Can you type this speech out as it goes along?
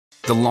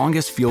The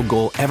longest field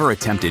goal ever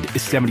attempted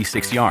is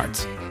 76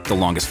 yards. The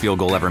longest field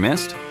goal ever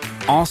missed?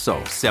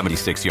 Also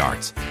 76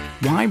 yards.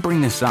 Why bring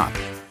this up?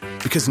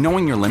 Because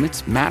knowing your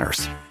limits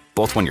matters,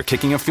 both when you're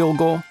kicking a field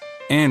goal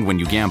and when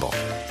you gamble.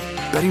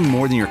 Betting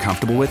more than you're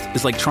comfortable with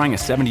is like trying a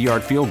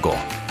 70-yard field goal.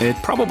 It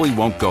probably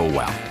won't go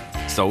well.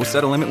 So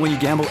set a limit when you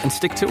gamble and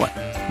stick to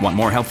it. Want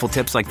more helpful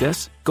tips like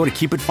this? Go to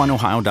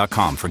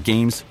keepitfunohio.com for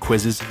games,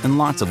 quizzes, and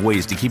lots of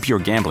ways to keep your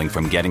gambling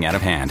from getting out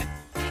of hand.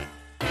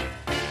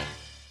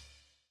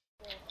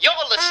 You're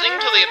listening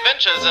to the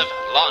adventures of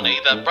Lonnie,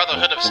 the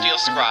Brotherhood of Steel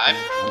scribe,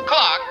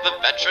 Clark, the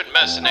veteran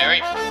mercenary,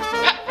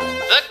 Pep,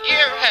 the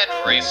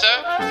gearhead racer,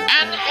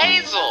 and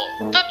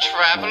Hazel, the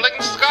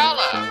traveling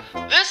scholar.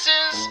 This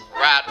is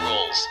Rat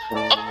Rolls,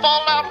 a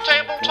Fallout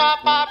tabletop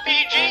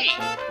RPG.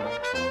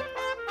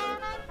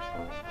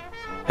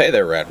 Hey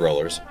there, Rad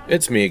Rollers.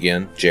 It's me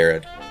again,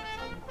 Jared.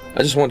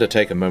 I just wanted to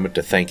take a moment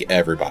to thank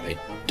everybody,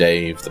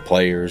 Dave, the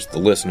players, the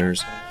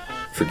listeners,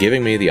 for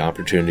giving me the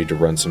opportunity to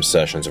run some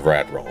sessions of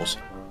Rad Rolls.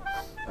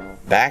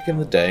 Back in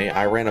the day,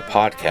 I ran a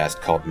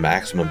podcast called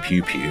Maximum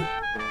Pew Pew,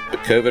 but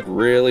COVID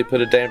really put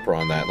a damper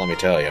on that, let me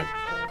tell you.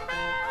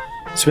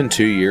 It's been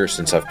 2 years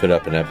since I've put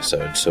up an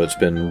episode, so it's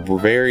been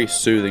very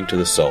soothing to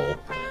the soul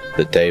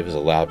that Dave has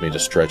allowed me to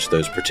stretch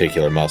those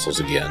particular muscles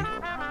again.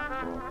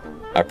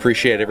 I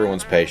appreciate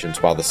everyone's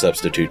patience while the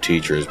substitute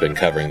teacher has been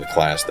covering the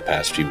class the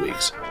past few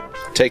weeks.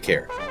 Take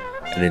care,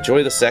 and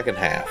enjoy the second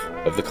half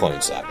of the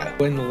Clone Saga.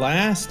 When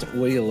last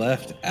we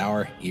left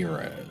our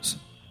heroes,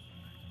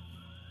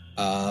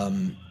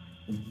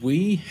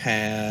 we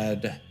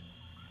had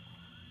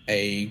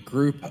a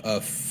group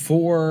of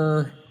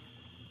 4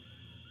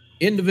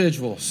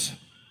 individuals.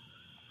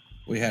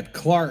 We had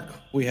Clark,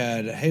 we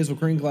had Hazel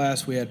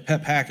Greenglass, we had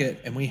Pep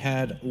Hackett, and we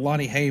had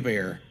Lonnie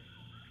Haybear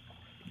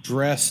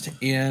dressed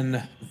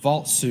in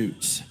vault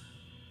suits.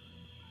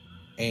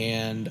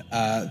 And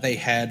they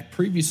had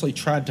previously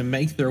tried to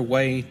make their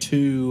way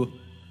to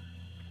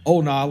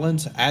Old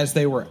Nolans, as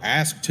they were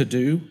asked to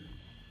do,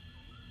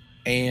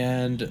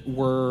 and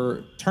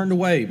were turned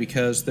away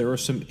because there were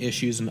some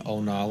issues in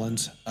Old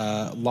Nolans.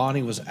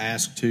 Lonnie was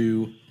asked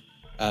to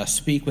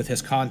speak with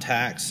his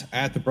contacts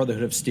at the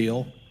Brotherhood of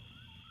Steel,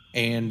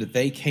 and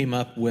they came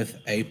up with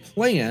a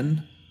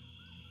plan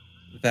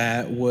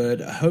that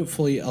would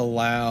hopefully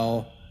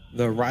allow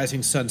the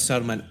Rising Sun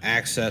Settlement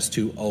access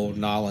to Old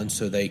Nolans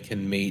so they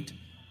can meet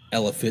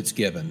Ella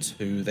Fitzgibbons,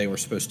 who they were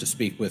supposed to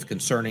speak with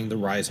concerning the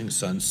Rising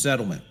Sun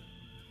Settlement.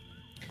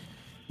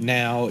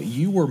 Now,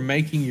 you were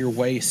making your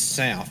way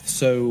south.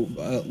 So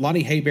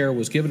Lonnie Haybear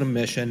was given a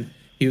mission.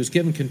 He was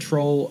given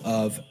control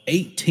of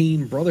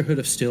 18 Brotherhood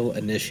of Steel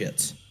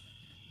initiates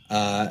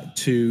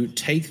to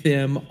take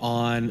them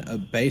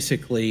on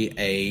basically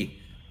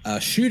a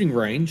shooting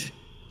range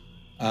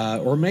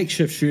or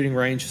makeshift shooting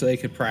range so they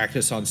could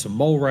practice on some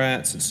mole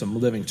rats and some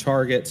living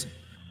targets,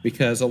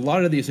 because a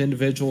lot of these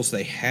individuals,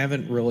 they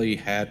haven't really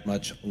had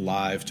much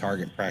live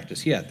target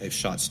practice yet. They've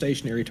shot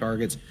stationary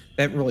targets.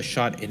 They haven't really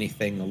shot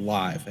anything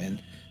live.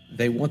 And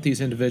they want these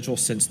individuals,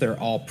 since they're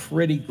all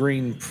pretty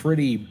green,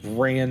 pretty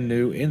brand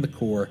new in the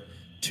Corps,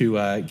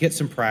 to get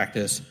some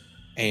practice.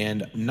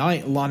 And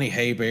Knight Lonnie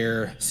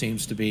Haybear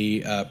seems to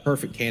be a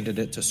perfect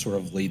candidate to sort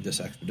of lead this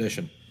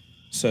expedition.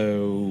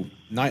 So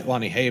Knight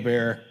Lonnie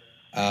Haybear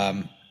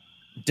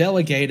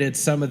delegated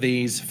some of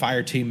these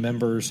fire team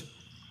members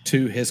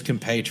to his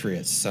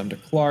compatriots, some to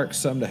Clark,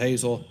 some to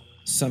Hazel,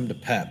 some to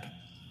Pep.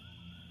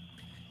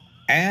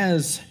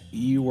 As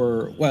you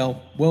were,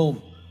 well,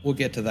 we'll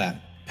get to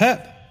that.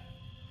 Pep.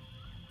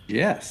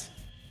 Yes.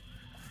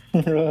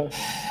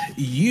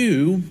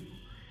 You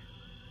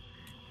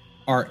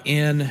are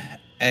in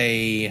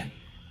a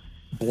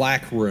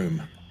black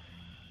room,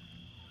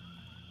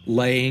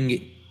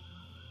 laying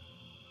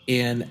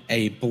in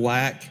a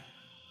black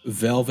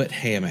velvet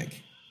hammock.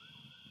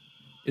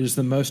 It is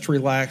the most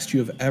relaxed you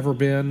have ever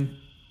been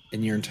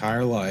in your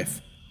entire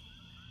life.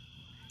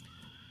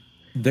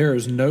 There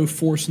is no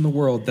force in the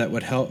world that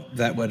would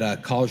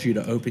cause you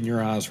to open your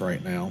eyes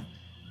right now.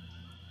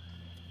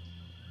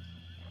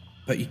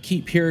 But you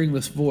keep hearing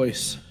this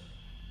voice.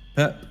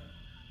 Pep.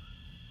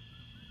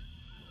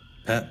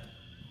 Pep.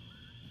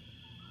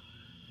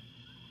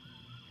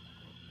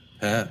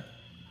 Pep.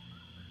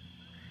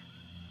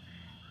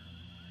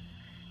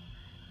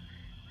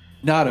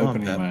 Not Come on,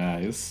 opening Pep. my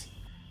eyes.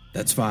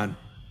 That's fine.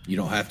 You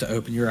don't have to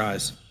open your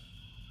eyes.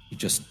 You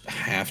just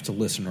have to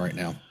listen right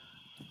now.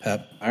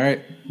 Pep, All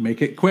right,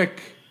 make it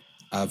quick.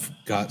 I've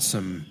got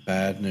some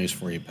bad news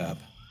for you, Pep.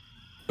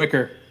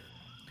 Quicker.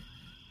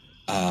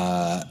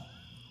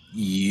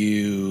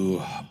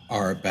 You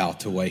are about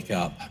to wake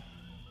up.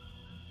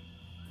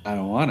 I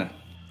don't want to.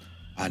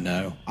 I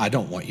know. I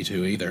don't want you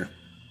to either.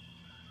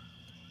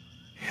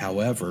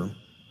 However,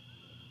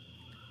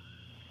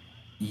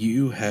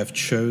 you have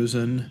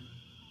chosen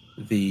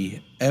the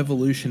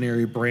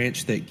evolutionary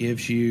branch that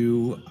gives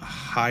you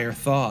higher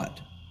thought.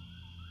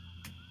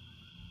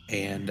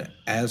 And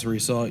as a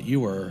result,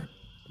 you are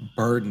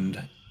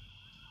burdened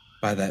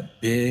by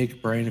that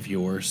big brain of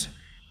yours.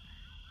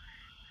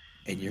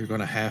 And you're going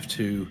to have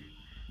to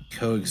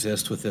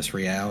coexist with this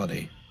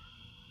reality.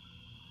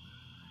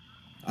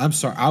 I'm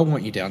sorry. I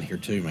want you down here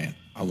too, man.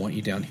 I want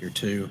you down here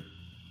too.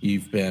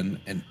 You've been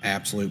an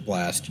absolute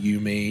blast. You,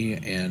 me,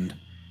 and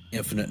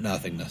infinite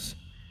nothingness.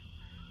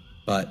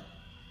 But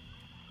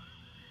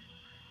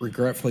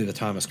regretfully, the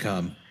time has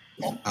come.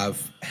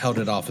 I've held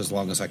it off as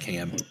long as I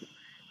can.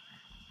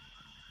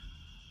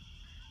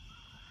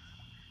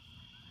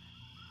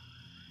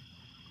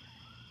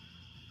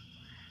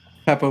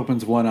 Pep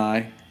opens one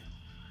eye.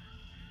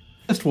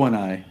 Just one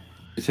eye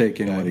to take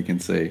in what he can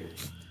see.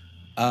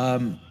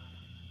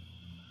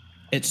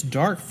 It's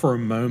dark for a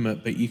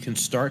moment, but you can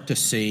start to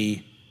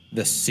see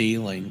the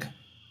ceiling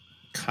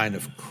kind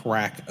of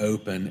crack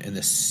open and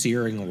the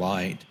searing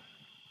light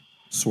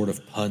sort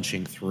of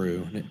punching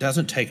through. And it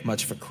doesn't take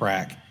much of a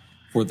crack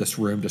for this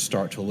room to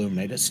start to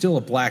illuminate. It's still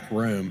a black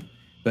room,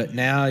 but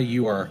now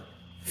you are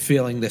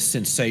feeling this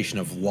sensation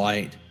of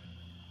light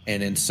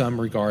and in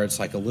some regards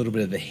like a little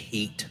bit of the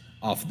heat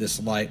off of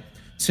this light.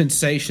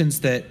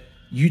 Sensations that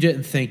you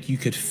didn't think you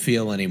could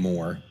feel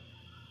anymore.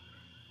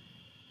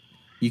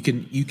 You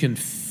can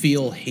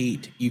feel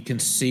heat. You can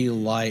see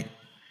light.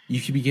 You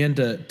can begin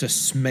to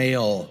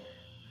smell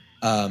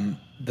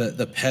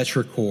the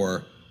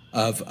petrichor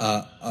of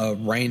a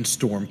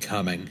rainstorm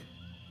coming.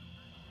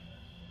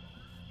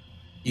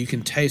 You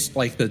can taste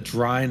like the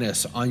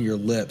dryness on your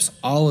lips.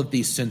 All of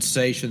these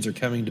sensations are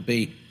coming to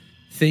be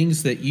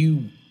things that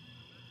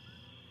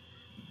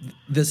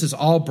this is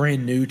all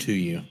brand new to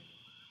you.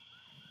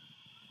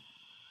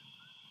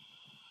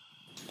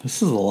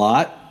 This is a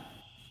lot.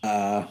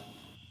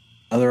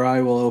 Other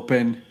eye will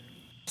open,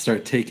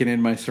 start taking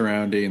in my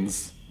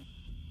surroundings,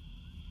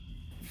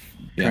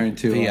 trying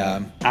to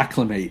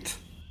acclimate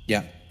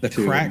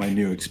to my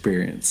new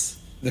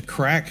experience. The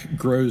crack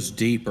grows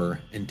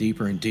deeper and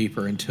deeper and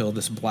deeper until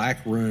this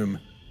black room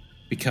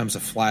becomes a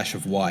flash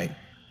of white.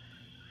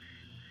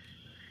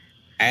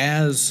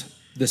 As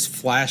this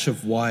flash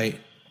of white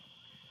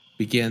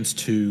begins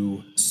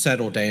to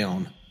settle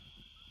down,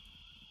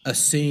 a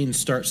scene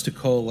starts to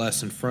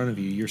coalesce in front of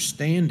you. You're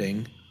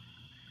standing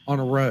on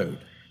a road.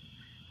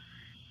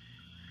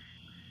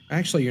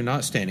 Actually, you're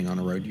not standing on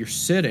a road. You're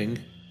sitting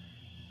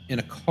in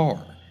a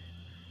car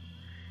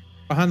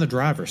behind the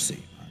driver's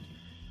seat.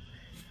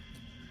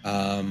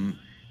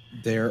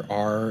 There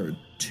are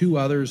two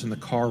others in the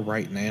car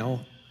right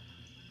now.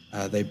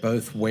 They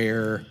both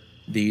wear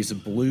these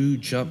blue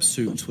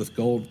jumpsuits with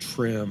gold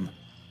trim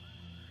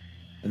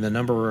and the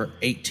number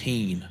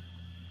 18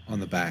 on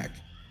the back.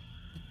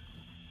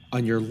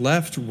 On your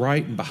left,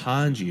 right, and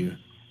behind you,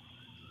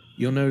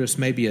 you'll notice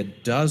maybe a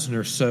dozen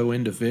or so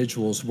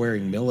individuals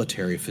wearing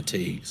military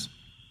fatigues,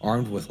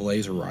 armed with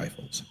laser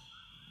rifles.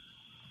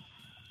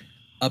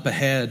 Up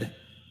ahead,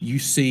 you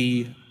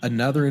see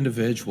another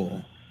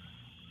individual,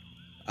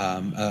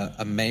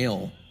 a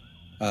male,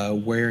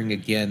 wearing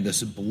again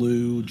this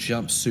blue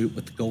jumpsuit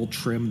with the gold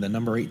trim, the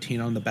number 18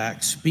 on the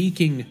back,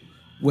 speaking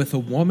with a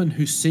woman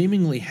who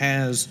seemingly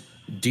has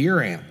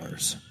deer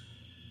antlers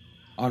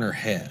on her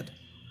head.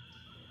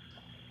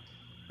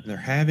 And they're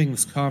having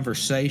this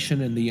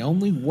conversation, and the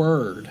only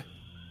word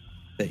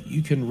that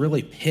you can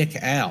really pick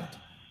out,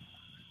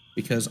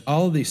 because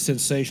all of these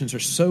sensations are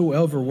so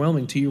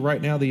overwhelming to you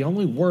right now, the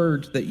only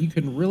word that you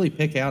can really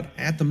pick out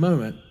at the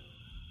moment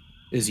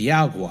is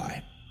Yao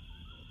Guai.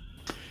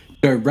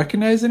 Do I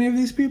recognize any of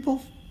these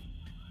people?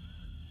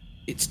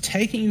 It's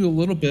taking you a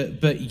little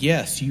bit, but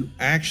yes, you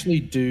actually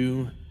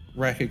do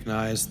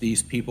recognize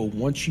these people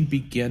once you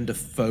begin to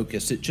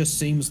focus. It just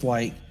seems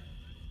like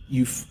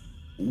you've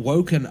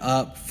woken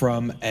up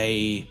from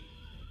a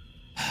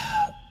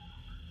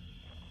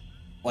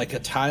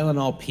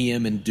Tylenol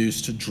PM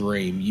induced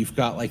dream. You've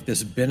got like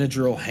this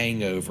Benadryl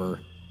hangover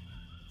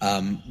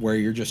where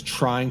you're just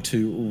trying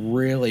to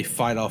really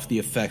fight off the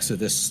effects of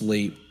this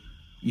sleep.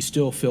 You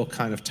still feel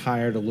kind of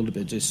tired, a little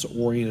bit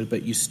disoriented,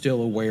 but you're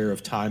still aware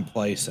of time,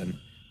 place,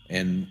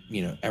 and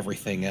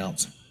everything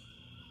else.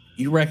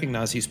 You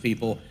recognize these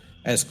people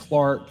as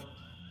Clark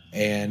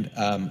and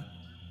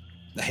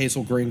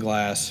Hazel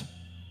Greenglass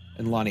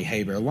and Lonnie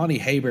Hebert. Lonnie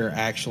Hebert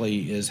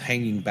actually is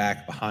hanging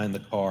back behind the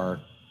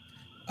car.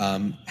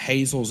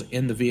 Hazel's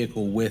in the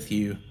vehicle with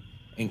you,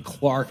 and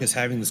Clark is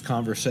having this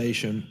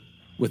conversation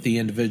with the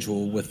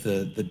individual with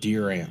the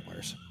deer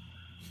antlers.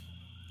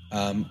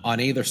 On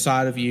either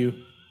side of you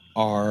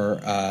are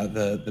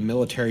the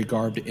military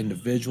garbed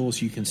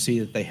individuals. You can see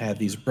that they have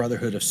these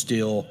Brotherhood of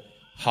Steel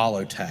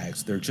holo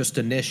tags. They're just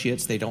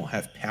initiates. They don't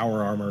have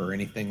power armor or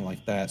anything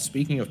like that.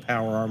 Speaking of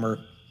power armor,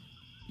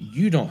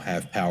 you don't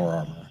have power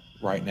armor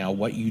right now.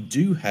 What you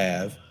do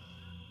have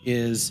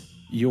is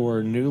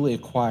your newly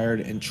acquired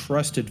and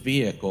trusted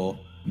vehicle,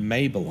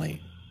 Maybelline,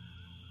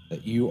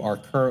 that you are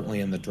currently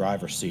in the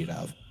driver's seat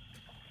of.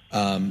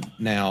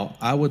 Now,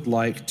 I would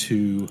like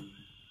to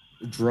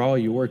draw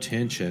your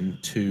attention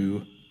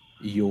to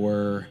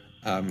your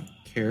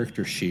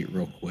character sheet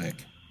real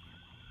quick.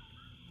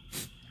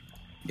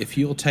 If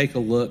you'll take a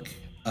look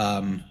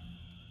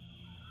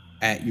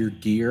at your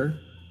gear,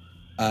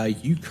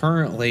 you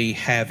currently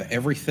have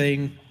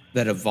everything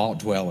that a Vault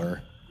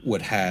Dweller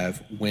would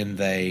have when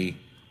they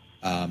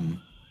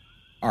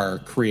are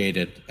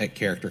created at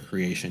character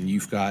creation.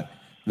 You've got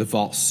the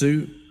vault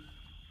suit,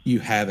 you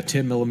have a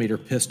 10 millimeter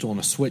pistol and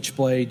a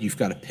switchblade, you've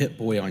got a pit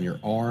boy on your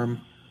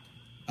arm,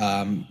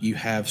 you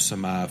have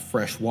some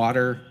fresh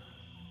water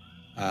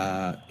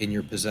in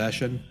your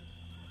possession.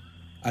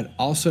 I'd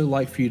also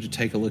like for you to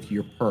take a look at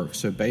your perks.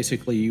 So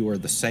basically, you are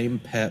the same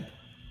pep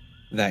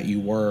that you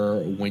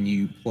were when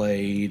you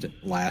played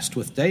last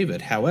with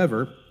David.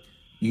 However,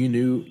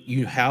 you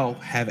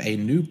have a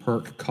new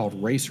perk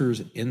called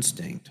Racer's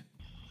Instinct.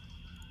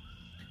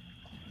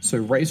 So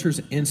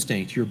Racer's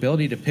Instinct, your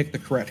ability to pick the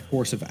correct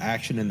course of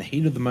action in the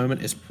heat of the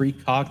moment, is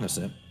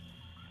precognizant.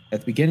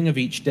 At the beginning of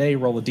each day,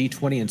 roll a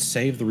d20 and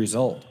save the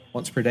result.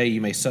 Once per day, you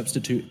may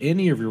substitute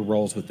any of your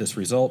rolls with this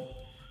result.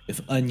 If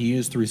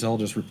unused, the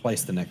result is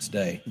replaced the next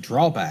day.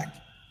 Drawback.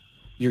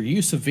 Your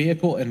use of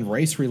vehicle and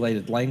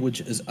race-related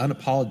language is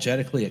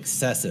unapologetically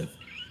excessive.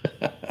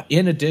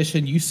 In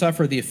addition, you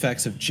suffer the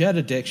effects of jet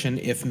addiction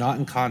if not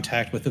in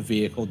contact with a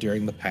vehicle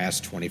during the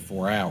past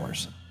 24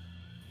 hours.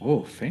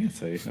 Oh,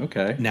 fancy.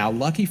 Okay. Now,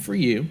 lucky for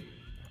you,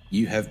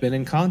 you have been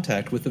in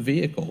contact with a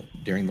vehicle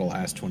during the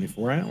last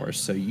 24 hours,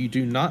 so you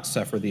do not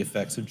suffer the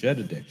effects of jet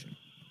addiction.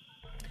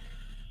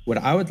 What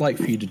I would like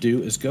for you to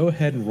do is go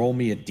ahead and roll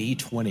me a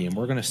d20, and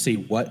we're going to see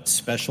what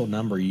special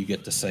number you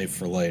get to save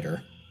for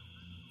later.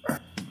 All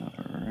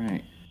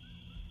right.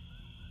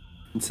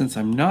 And since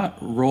I'm not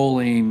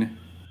rolling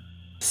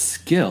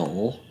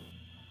skill,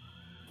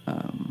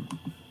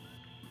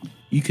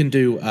 you can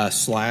do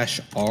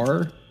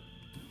 /R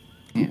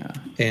yeah.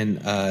 and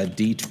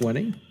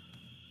d20.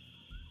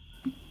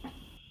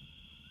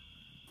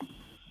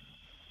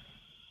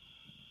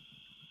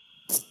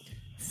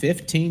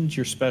 $15's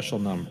your special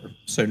number.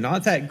 So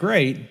not that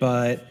great,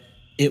 but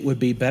it would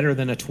be better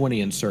than a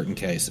 20 in certain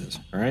cases.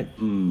 All right.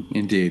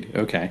 Indeed.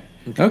 Okay.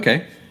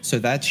 Okay. So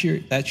that's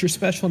your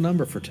special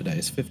number for today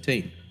is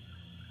 15.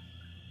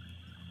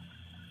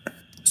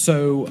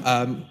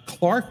 So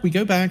Clark, we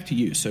go back to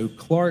you. So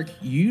Clark,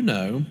 you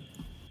know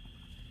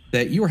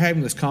that you were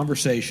having this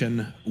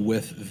conversation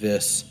with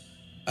this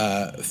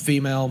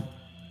female.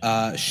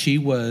 She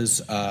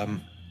was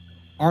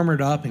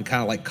armored up in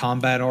kind of like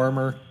combat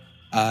armor.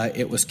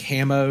 It was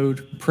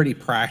camoed, pretty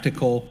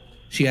practical.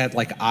 She had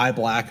like eye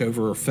black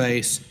over her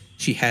face.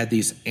 She had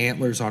these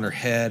antlers on her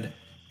head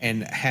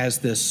and has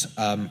this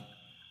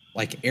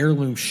like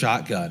heirloom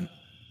shotgun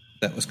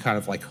that was kind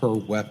of like her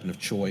weapon of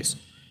choice.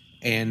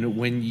 And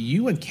when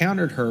you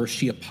encountered her,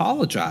 she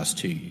apologized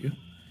to you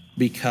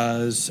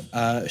because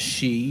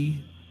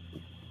she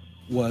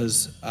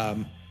was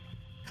kind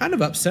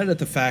of upset at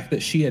the fact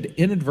that she had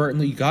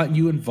inadvertently gotten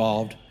you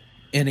involved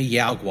in a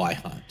Yao Guai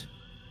hunt.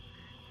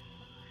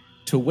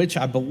 To which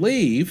I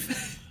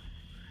believe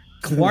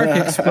Clark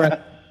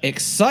expressed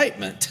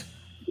excitement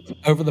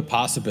over the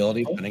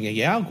possibility of hunting a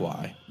Yao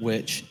Guai,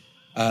 which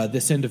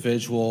this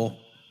individual,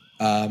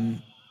 was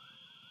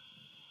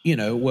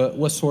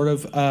sort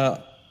of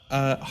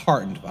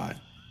heartened by.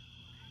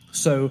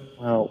 So,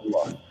 well,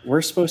 look,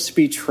 we're supposed to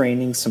be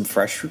training some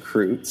fresh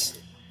recruits,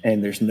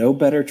 and there's no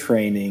better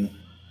training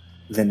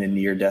than a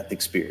near-death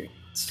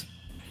experience.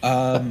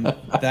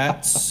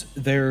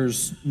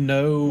 There's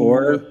no...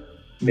 Or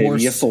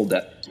maybe a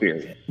full-death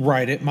experience.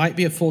 Right, it might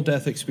be a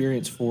full-death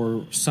experience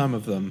for some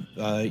of them.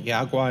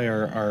 Yao Guai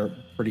are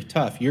pretty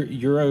tough.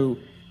 Euro,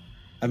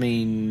 I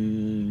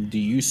mean, do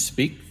you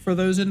speak for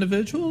those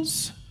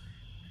individuals?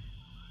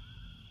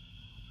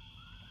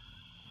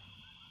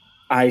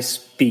 I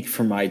speak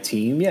for my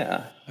team,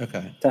 yeah.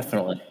 Okay.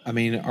 Definitely. I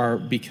mean,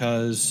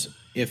 because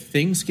if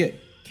things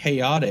get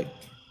chaotic,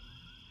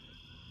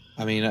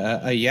 I mean,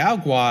 a Yao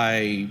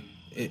Guai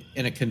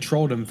in a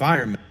controlled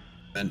environment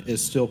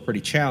is still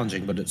pretty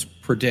challenging, but it's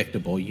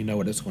predictable. You know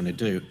what it's going to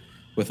do.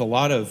 With a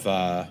lot of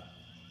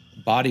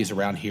bodies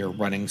around here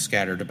running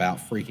scattered about,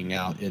 freaking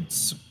out,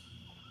 it's,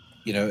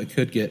 it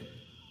could get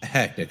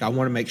hectic. I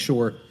want to make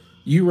sure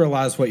you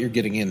realize what you're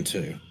getting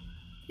into.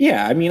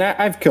 Yeah, I mean,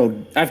 I've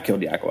killed Yao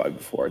Guai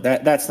before.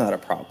 That's not a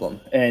problem.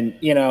 And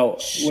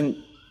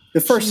when the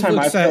first time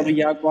I killed a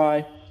Yao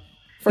Guai,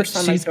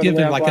 she's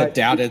giving like a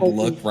doubted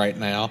look right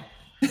now.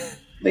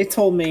 They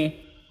told me,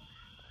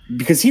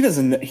 because he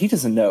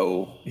doesn't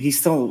know, he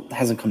still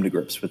hasn't come to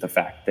grips with the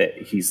fact that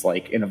he's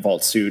like in a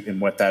vault suit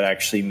and what that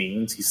actually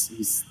means.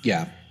 He's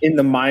in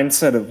the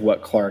mindset of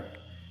what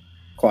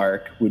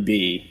Clark would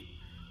be.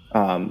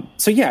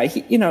 So yeah,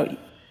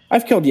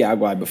 I've killed Yao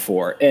Guai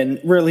before,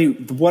 and really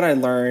what I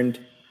learned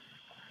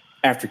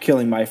after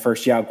killing my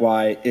first Yao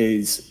Guai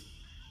is,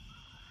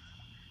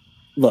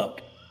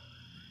 look,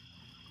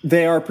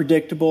 they are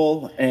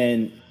predictable,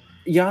 and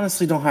you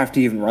honestly don't have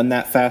to even run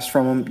that fast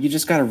from them. You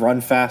just got to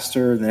run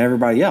faster than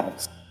everybody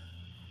else.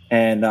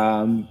 And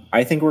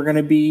I think we're going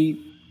to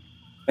be,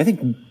 I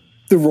think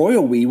the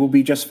Royal We will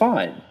be just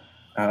fine.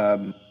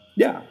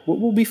 Yeah,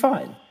 we'll be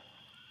fine.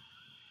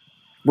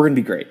 We're going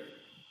to be great.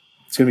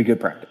 It's going to be good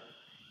practice.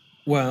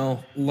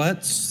 Well,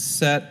 let's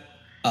set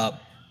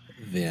up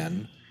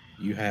then.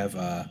 You have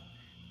a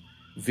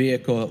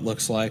vehicle, it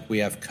looks like. We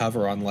have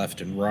cover on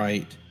left and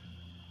right.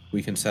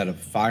 We can set up a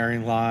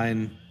firing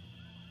line.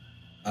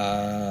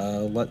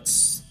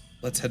 Let's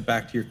head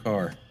back to your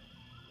car.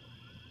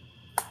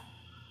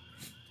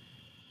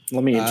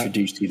 Let me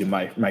introduce you to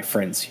my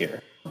friends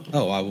here.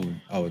 Oh,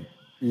 I would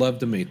love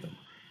to meet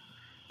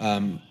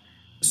them.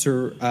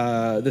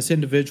 Sir, this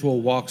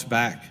individual walks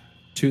back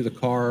to the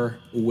car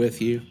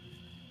with you,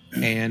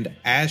 and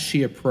as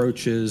she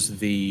approaches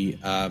the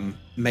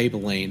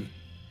Maybelline,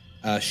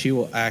 she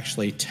will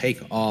actually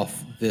take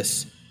off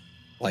this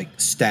like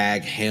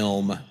stag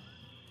helm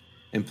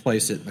and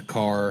place it in the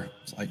car.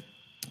 It's like,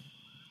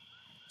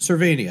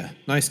 Servinia,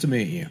 nice to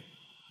meet you.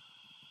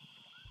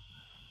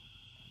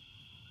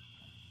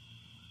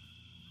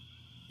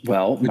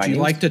 Well, would you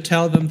like to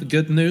tell them the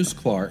good news,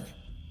 Clark?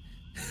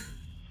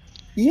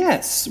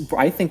 Yes,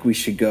 I think we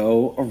should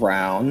go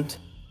around.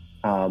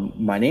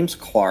 My name's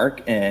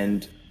Clark,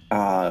 and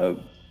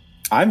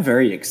I'm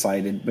very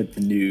excited with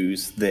the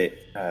news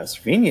that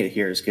Servinia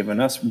here has given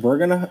us. We're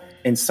gonna,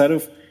 instead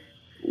of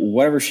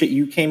whatever shit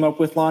you came up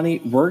with, Lonnie,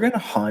 we're gonna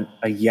hunt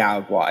a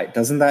Yaoguai.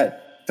 Doesn't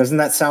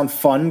that sound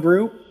fun,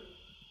 group?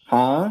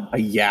 Huh? A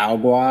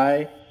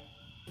Yaoguai?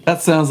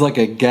 That sounds like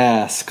a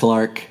gas,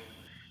 Clark.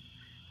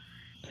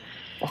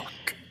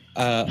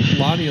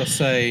 Lonnie will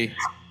say, it's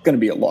going to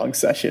be a long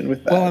session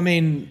with that. Well, I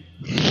mean,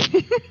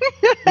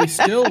 we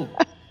still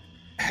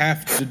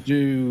have to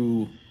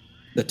do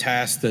the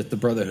task that the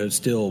Brotherhood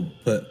still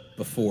put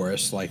before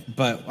us.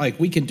 But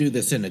we can do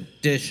this in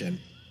addition.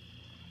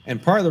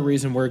 And part of the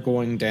reason we're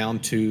going down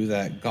to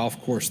that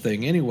golf course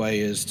thing anyway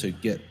is to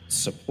get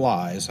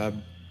supplies. I've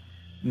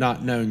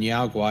not known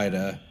Yaoguai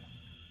to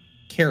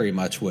carry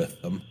much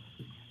with them.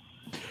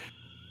 I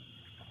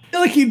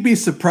feel like you'd be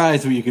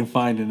surprised what you can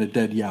find in a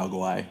dead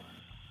Yaoguai.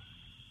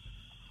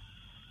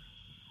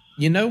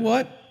 You know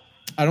what?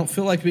 I don't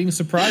feel like being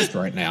surprised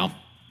right now.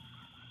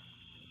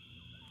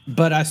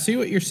 But I see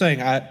what you're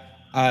saying.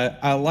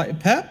 I like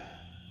Pep.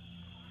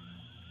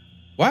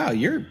 Wow,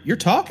 you're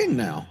talking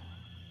now.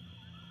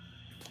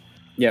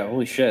 Yeah,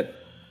 holy shit.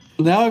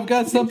 Now I've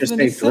got something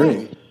to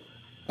say.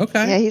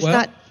 Okay.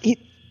 Yeah,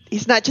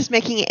 he's not just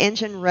making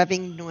engine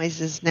revving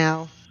noises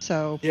now.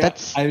 So yeah,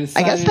 I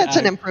guess that's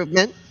an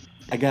improvement.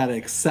 I gotta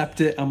accept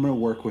it. I'm gonna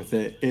work with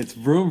it. It's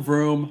vroom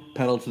vroom,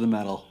 pedal to the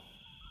metal.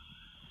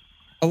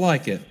 I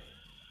like it.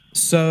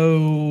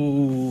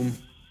 So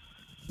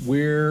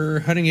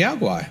we're hunting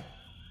Yaoguai.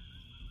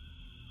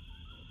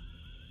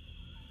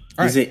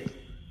 Is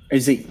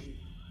it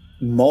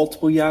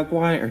multiple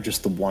Yaoguai or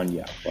just the one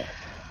Yaoguai?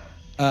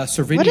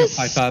 Servinia will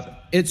pipe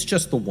up. It's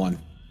just the one.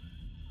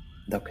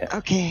 Okay.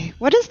 Okay.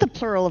 What is the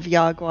plural of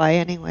Yaoguai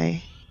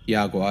anyway?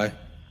 Yaoguai.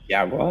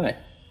 Yaoguai.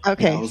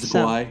 Okay.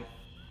 Yaoguai.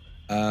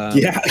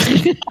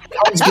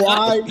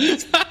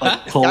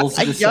 Yaoguai. Coals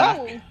to the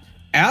sack.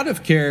 Out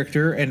of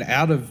character and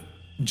out of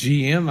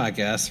GM, I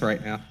guess, right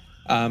now.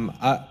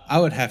 I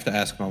would have to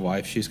ask my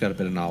wife. She's got a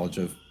bit of knowledge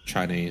of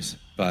Chinese,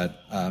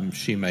 but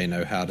she may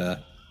know how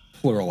to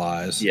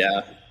pluralize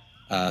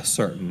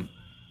certain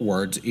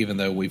words, even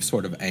though we've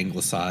sort of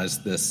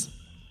anglicized this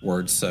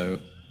word. So,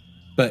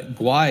 but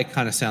guai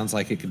kind of sounds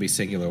like it could be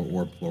singular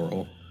or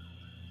plural.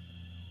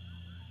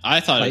 I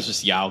thought it was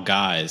just Yao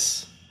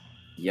guys.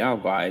 Yao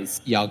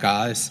guys. Y'all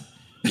guys.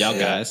 Y'all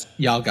guys.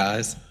 Y'all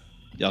guys.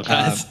 Y'all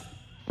guys.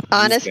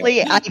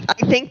 Honestly, I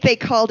think they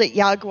called it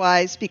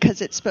Yaoguais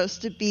because it's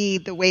supposed to be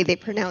the way they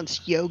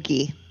pronounce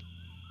yogi,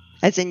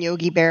 as in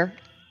Yogi Bear.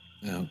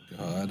 Oh,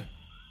 God.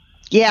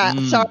 Yeah,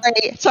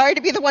 sorry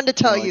to be the one to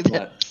tell you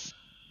this.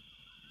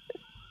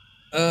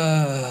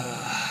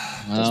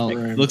 Well,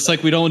 looks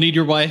like we don't need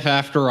your wife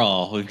after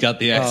all. We've got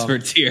the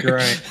experts here.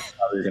 Right.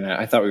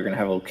 I thought we were gonna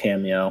have a little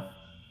cameo.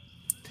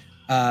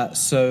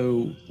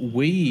 So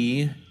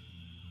Lonnie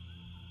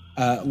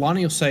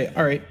will say,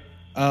 all right,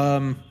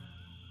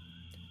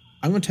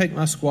 I'm going to take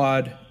my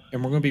squad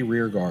and we're going to be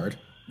rear guard.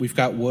 We've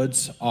got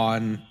woods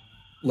on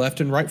left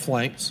and right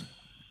flanks,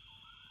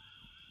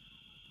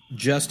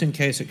 just in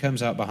case it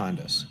comes out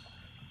behind us.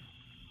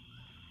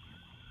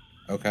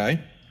 Okay.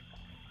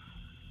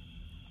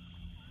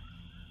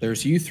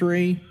 There's you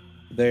three.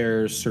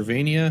 There's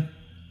Servinia.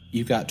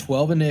 You've got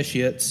 12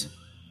 initiates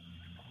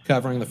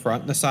covering the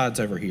front and the sides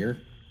over here.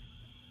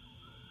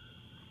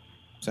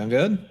 Sound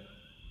good?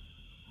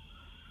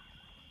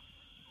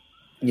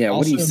 Yeah,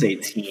 what do you say,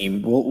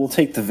 team? We'll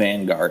take the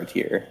vanguard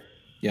here.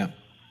 Yeah.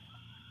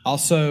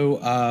 Also,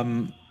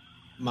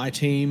 my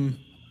team,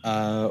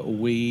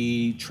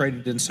 we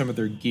traded in some of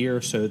their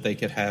gear so they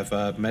could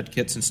have med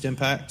kits and stim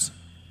packs.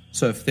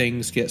 So if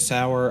things get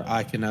sour,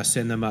 I can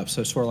send them up.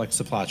 So sort of like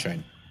supply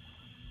chain.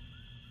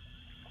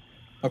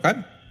 Okay.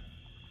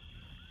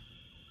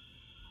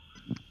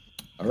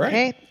 All right.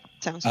 Okay,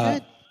 sounds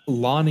good.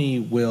 Lonnie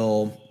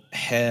will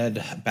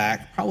head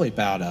back probably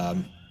about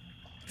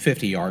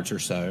 50 yards or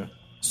so.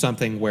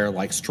 Something where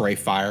like stray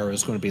fire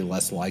is going to be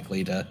less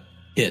likely to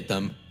hit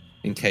them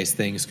in case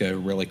things go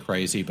really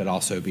crazy, but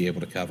also be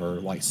able to cover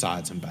like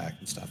sides and back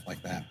and stuff like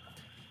that.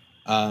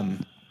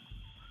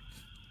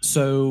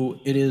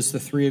 So it is the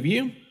three of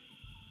you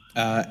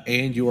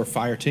and your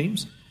fire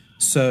teams.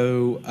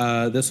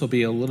 So this will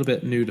be a little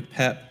bit new to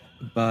Pep.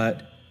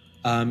 but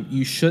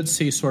you should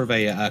see sort of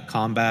a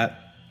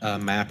combat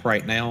map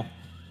right now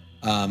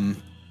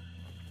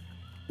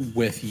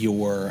with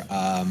your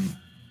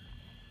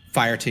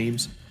fire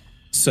teams.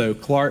 So,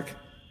 Clark,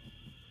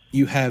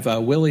 you have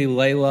Willie,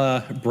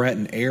 Layla, Brett,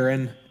 and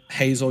Aaron.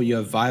 Hazel, you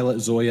have Violet,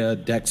 Zoya,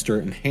 Dexter,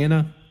 and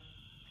Hannah.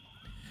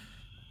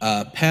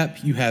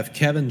 Pep, you have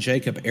Kevin,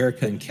 Jacob,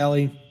 Erica, and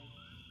Kelly.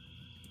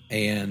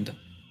 And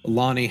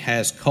Lonnie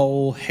has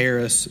Cole,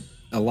 Harris,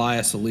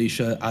 Elias,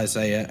 Alicia,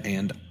 Isaiah,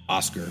 and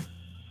Oscar.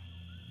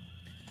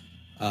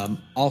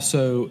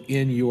 Also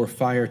in your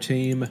fire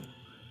team,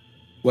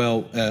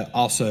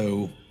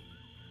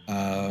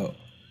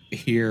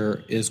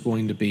 here is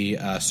going to be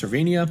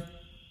Servinia.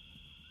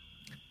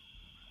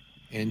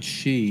 And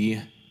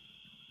she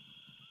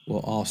will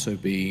also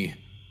be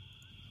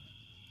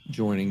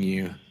joining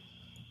you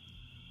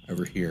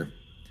over here.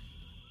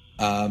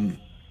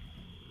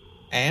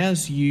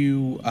 As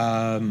you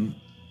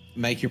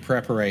make your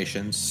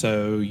preparations,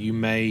 so you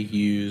may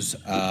use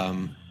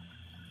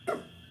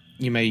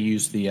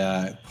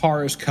the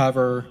car as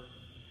cover.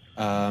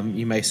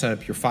 You may set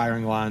up your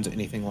firing lines,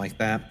 anything like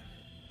that.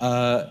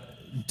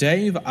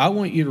 Dave, I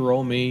want you to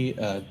roll me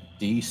a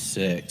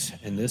D6,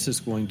 and this is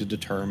going to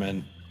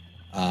determine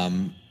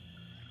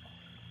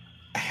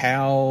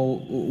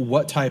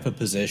what type of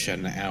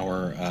position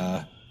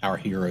our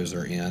heroes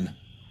are in.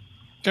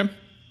 Okay.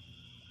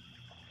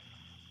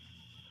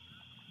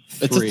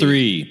 It's a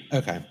 3.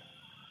 Okay.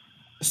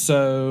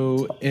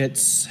 So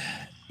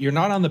you're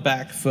not on the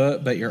back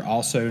foot, but you're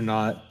also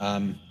not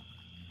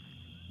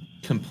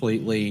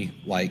completely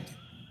like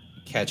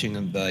catching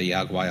the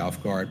Yaguai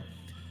off guard.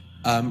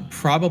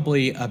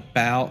 Probably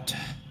about,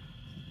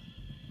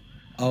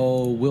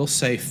 we'll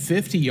say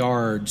 50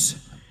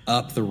 yards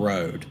up the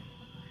road,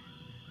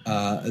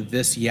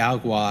 this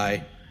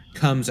Yaguai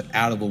comes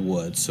out of the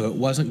woods. So it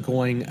wasn't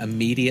going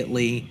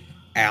immediately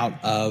out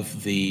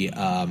of the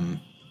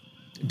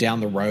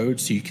down the road,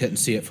 so you couldn't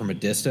see it from a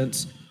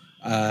distance.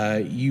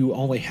 You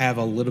only have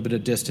a little bit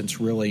of distance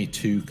really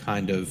to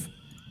kind of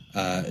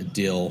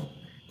deal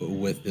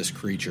with this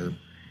creature.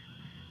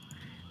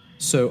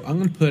 So I'm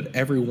going to put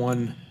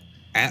everyone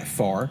at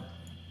far.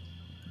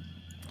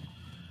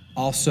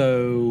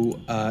 Also,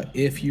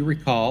 if you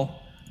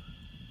recall,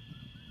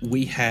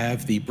 we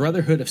have the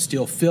Brotherhood of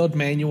Steel Field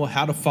Manual,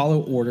 How to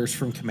Follow Orders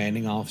from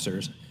Commanding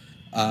Officers.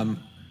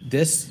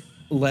 This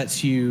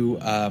lets you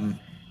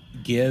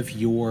give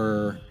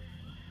your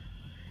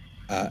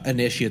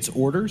initiates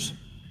orders.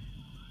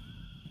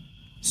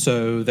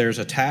 So there's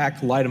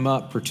attack, light them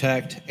up,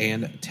 protect,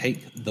 and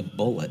take the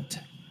bullet.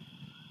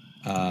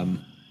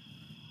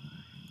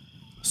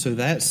 So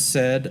that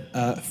said,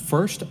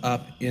 first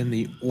up in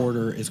the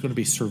order is going to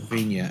be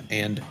Servinia,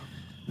 and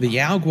the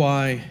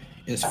Yaguai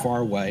is far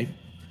away.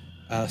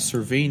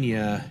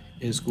 Servinia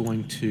is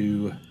going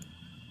to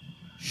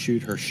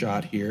shoot her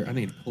shot here. I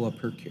need to pull up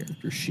her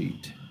character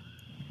sheet.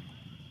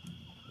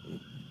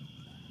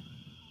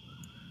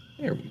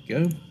 There we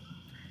go.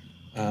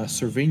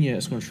 Servinia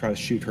is going to try to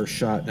shoot her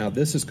shot. Now,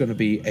 this is going to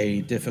be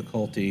a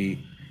difficulty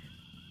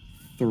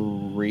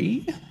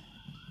 3.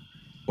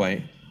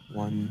 Wait,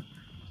 1,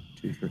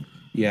 2, 3.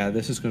 Yeah,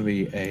 this is going to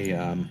be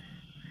a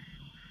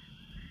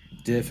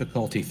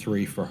difficulty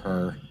 3 for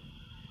her.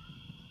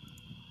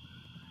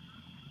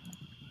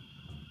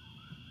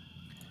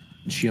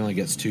 And she only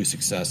gets 2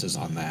 successes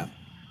on that.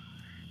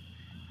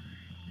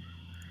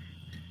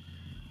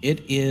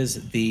 It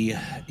is the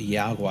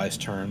Yaguai's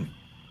turn.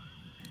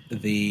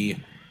 The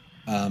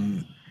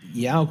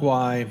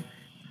Yaguai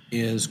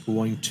is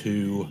going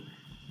to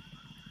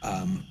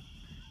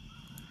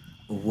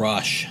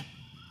rush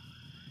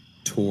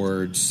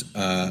towards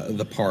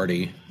the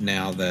party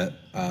now that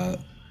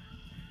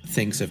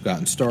things have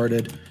gotten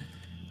started.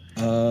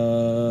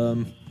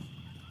 One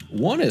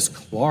is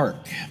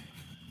Clark.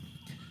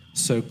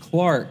 So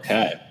Clark,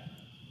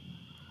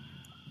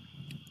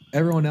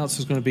 everyone else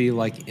is going to be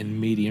like in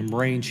medium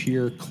range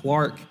here.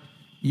 Clark,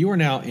 you are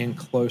now in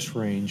close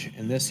range,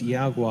 and this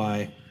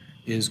Yaguai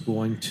is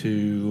going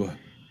to...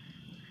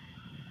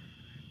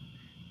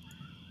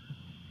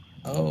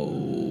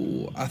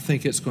 I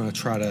think it's going to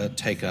try to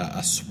take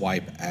a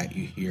swipe at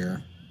you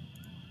here.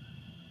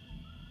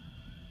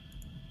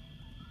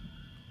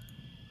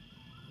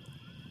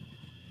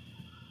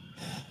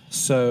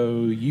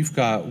 So you've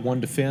got 1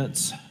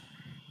 defense.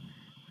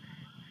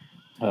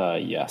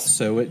 Yes.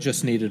 So it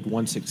just needed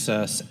 1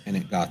 success, and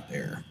it got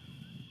there.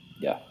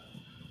 Yeah.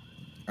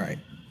 All right.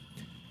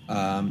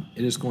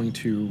 It is going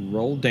to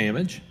roll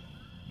damage.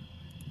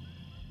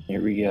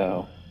 Here we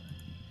go.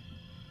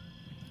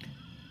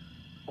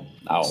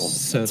 Oh.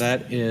 So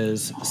that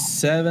is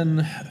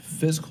 7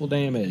 physical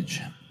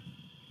damage.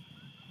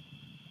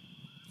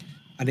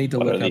 I need to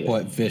look up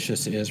what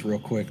vicious is real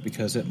quick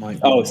because it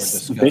might be more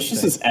disgusting.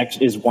 Vicious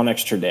is 1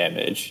 extra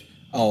damage.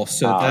 Oh,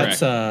 so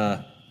that's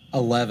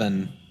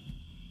 11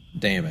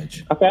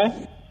 damage.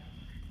 Okay.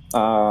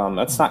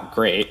 That's not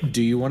great.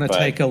 Do you want to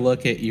take a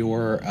look at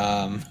your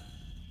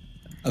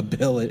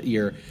ability,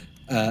 your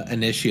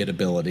initiate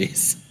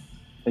abilities?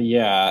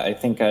 Yeah, I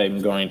think I'm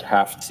going to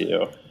have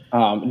to.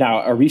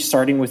 Now, are we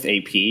starting with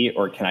AP,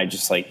 or can I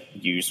just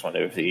use one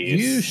of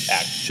these? You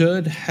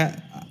should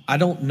have. I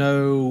don't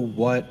know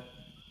what.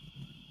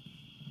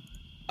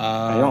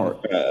 I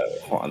don't.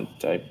 Hold on,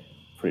 did I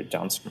put it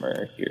down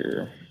somewhere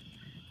here?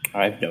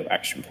 I have no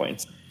action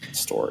points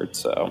stored,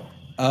 so.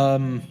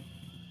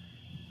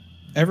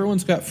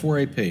 Everyone's got 4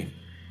 AP.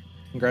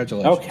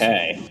 Congratulations.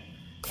 Okay.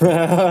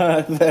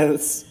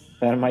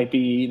 That might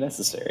be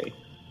necessary.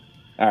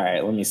 All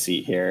right, let me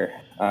see here.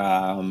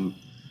 Why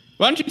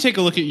don't you take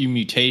a look at your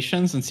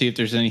mutations and see if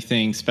there's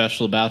anything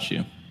special about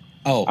you?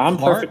 Oh, I'm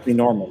perfectly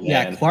normal, man.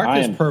 Yeah, Clark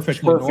is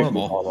perfectly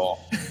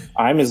normal.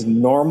 I'm as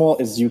normal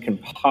as you can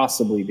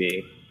possibly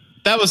be.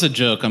 That was a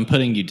joke. I'm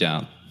putting you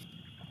down.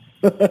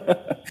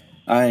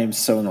 I am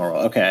so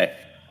normal. Okay.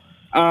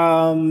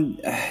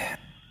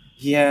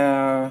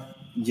 Yeah.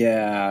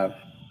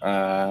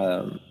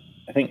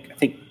 I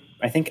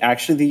think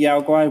actually the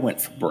Yao Guai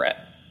went for Brett.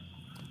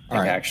 All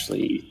right.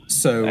 Actually.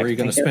 So are you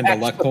going to spend a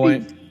luck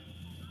point?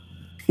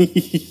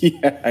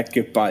 Yeah.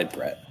 Goodbye,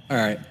 Brett. All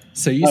right.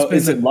 So you spend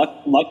is it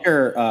luck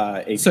or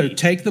AP? So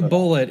take the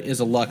bullet is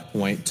a luck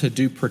point to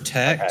do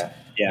protect. Okay.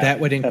 Yeah, that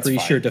would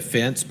increase your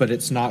defense, but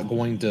it's not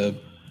going to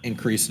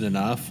increase it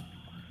enough.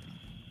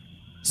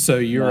 So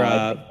you're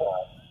I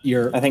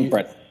think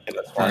Brett.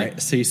 That's fine. All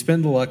right. So you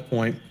spend the luck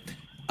point.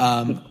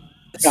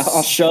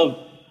 I'll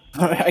shove.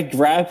 I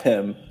grab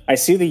him. I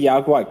see the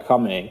Yao Guai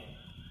coming,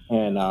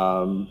 and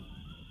I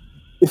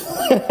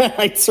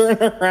turn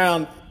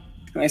around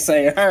and I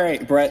say, "All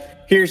right,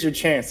 Brett, here's your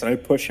chance." And I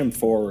push him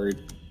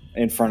forward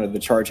in front of the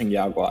charging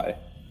Yao Guai.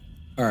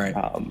 All right.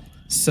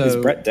 So is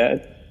Brett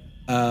dead?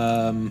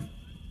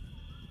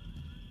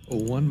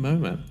 One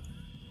moment.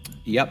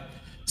 Yep.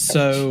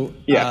 So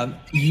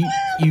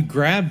you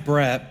grab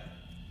Brett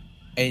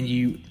and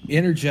you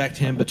interject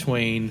him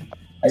between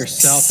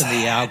yourself and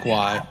the Yao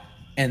Guai.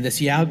 And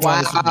this Yao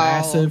Guai's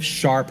massive,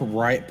 sharp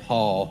right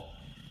paw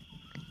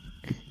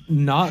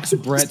knocks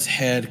Brett's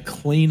head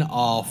clean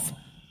off,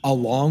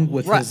 along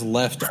with his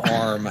left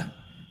arm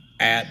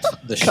at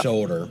the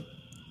shoulder.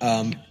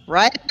 Right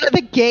out of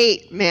the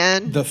gate,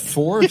 man. The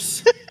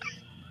force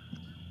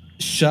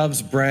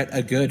shoves Brett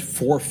a good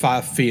 4 or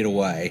 5 feet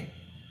away,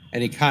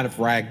 and he kind of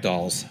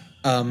ragdolls.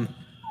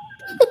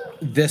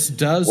 This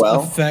does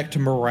affect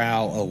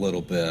morale a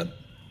little bit.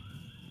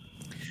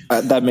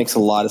 That makes a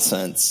lot of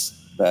sense.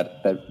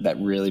 That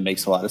really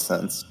makes a lot of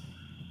sense.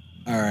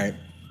 All right.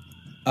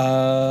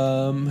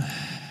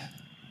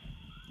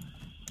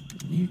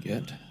 You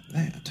get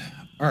that.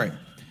 All right.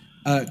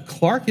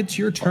 Clark, it's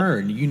your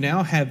turn. You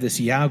now have this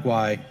Yao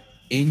Guai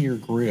in your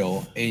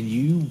grill, and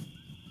you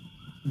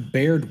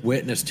bared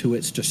witness to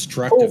its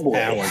destructive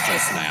power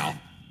just now.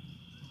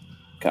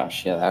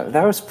 Gosh, yeah,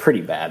 that was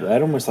pretty bad.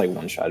 That almost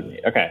one-shotted me.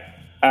 Okay.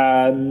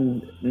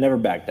 Never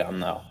back down,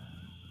 though.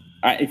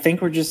 I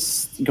think we're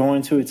just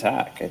going to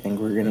attack. I think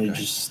we're going to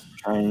just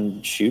try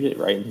and shoot it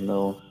right in the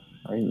middle.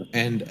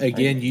 And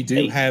again, you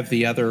do have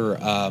the other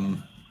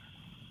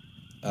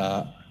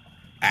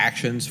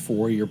actions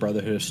for your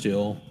Brotherhood of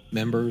Steel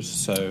members.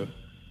 So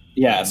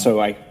so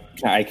I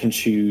can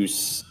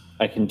choose.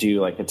 I can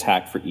do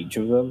attack for each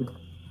of them.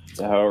 Is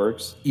that how it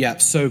works? Yeah.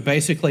 So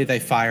basically, they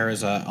fire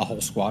as a whole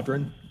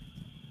squadron.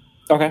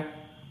 Okay.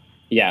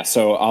 Yeah.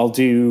 So I'll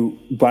do.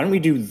 Why don't we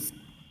do?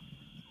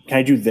 Can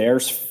I do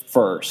theirs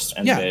first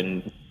and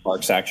then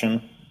Clark's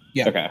action?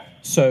 Yeah. Okay.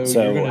 So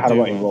how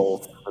do I roll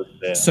for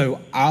them?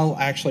 So I'll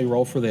actually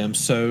roll for them.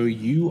 So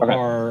you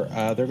are.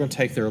 They're going to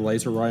take their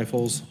laser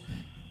rifles,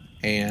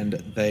 and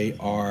they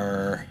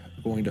are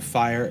going to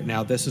fire.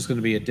 Now this is going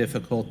to be a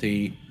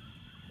difficulty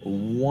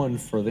 1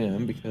 for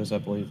them because I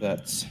believe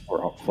that's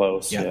we're all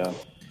close. Yeah.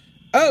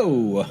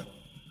 Oh.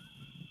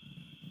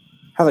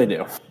 How they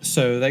do?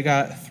 So they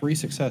got 3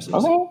 successes.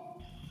 Okay.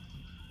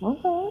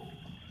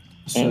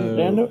 So,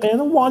 and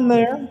a 1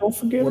 there. Don't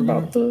forget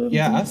about the.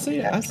 Yeah, I see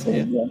it. Let's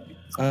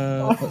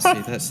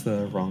see. That's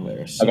the wrong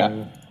there.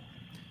 So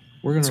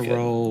we're gonna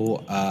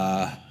roll.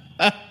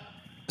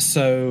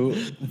 So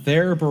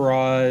their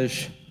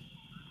barrage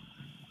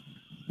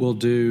will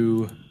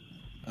do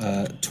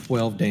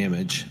 12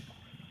 damage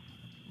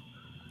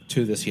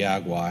to this Yao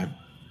Guai.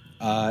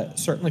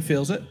 Certainly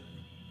feels it.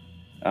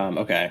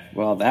 Okay.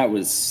 Well, that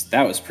was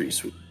pretty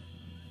sweet.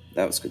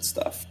 That was good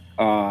stuff.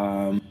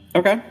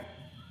 Okay.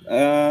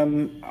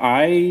 I'm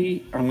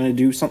going to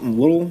do something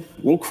a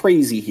little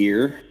crazy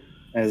here,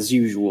 as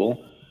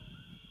usual.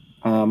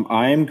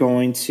 I am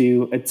going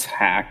to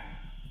attack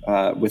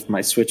with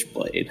my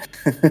switchblade.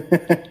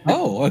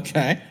 Oh,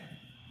 okay.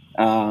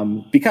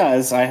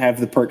 Because I have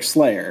the perk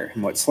Slayer.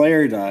 And what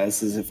Slayer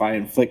does is if I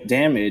inflict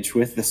damage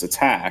with this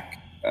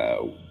attack,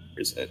 where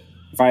is it?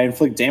 If I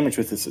inflict damage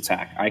with this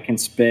attack, I can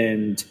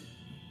spend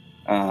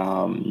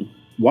 1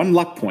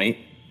 luck point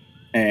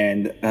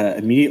and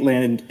immediately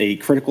land a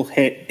critical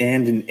hit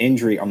and an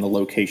injury on the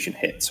location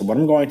hit. So what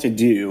I'm going to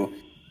do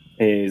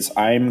is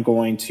I'm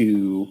going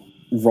to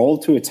roll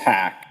to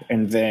attack,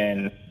 and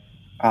then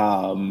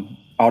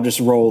I'll just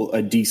roll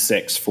a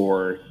d6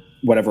 for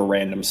whatever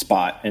random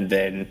spot, and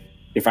then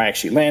if I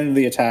actually land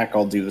the attack,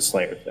 I'll do the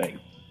Slayer thing,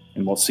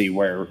 and we'll see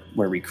where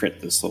we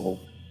crit this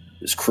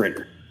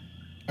critter.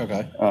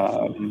 Okay.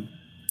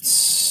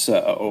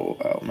 So,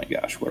 oh my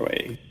gosh, where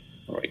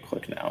do I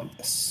click now?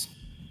 This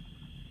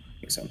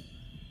makes sense.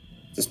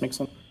 Does this make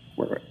sense?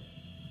 Where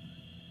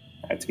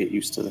I have to get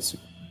used to this. Do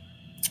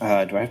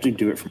I have to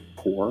do it from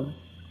core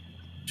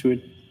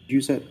to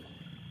use it?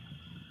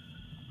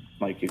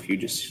 Like if you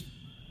just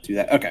do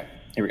that. Okay,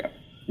 here we go.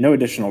 No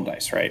additional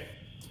dice, right?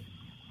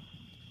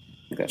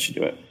 I think that should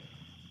do it.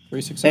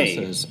 3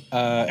 successes.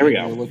 Hey, here we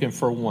go. You're looking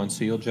for 1,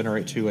 so you'll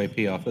generate 2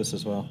 AP off this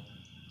as well.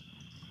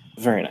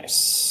 Very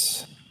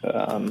nice.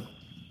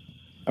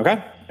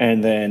 Okay,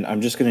 and then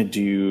I'm just going to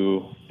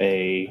do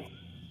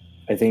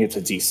I think it's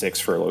a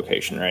D6 for a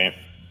location, right?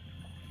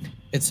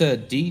 It's a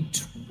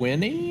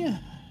D20.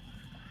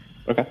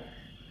 Okay.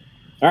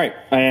 All right,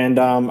 and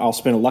I'll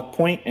spend a luck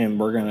point, and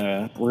we're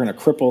gonna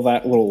cripple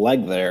that little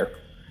leg there.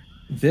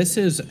 This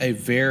is a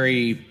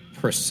very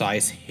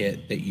precise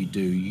hit that you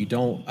do. You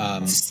don't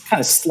kind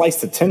of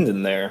slice the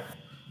tendon there.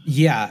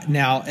 Yeah.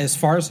 Now, as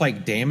far as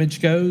like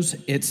damage goes,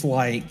 it's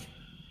like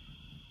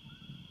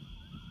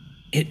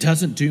it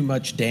doesn't do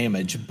much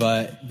damage,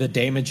 but the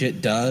damage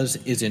it does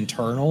is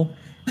internal,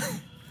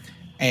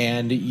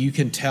 and you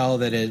can tell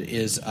that it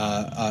is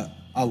a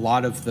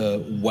lot of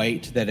the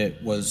weight that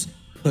it was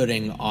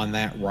putting on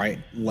that right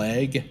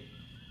leg.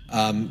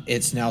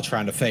 It's now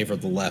trying to favor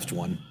the left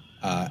one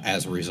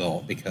as a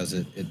result, because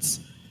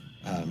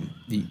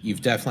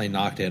you've definitely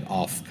knocked it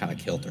off kind of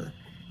kilter.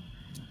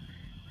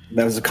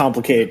 That was a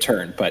complicated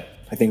turn, but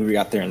I think we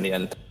got there in the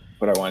end.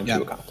 What I wanted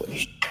to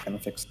accomplish. Kind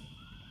of fixed.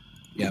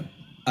 Yep.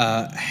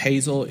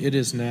 Hazel, it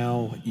is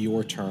now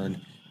your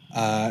turn.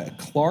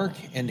 Clark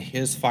and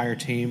his fire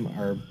team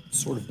are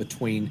sort of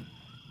between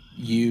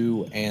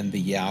you and the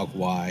Yao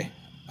Guai.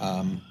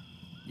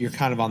 You're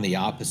kind of on the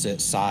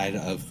opposite side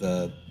of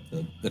the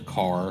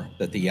car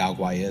that the Yao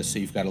Guai is, so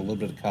you've got a little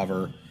bit of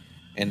cover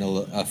and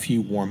a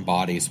few warm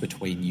bodies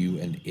between you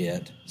and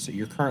it. So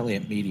you're currently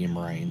at medium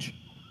range.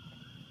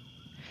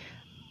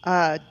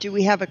 Do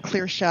we have a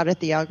clear shot at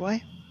the Yao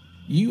Guai?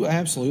 You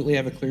absolutely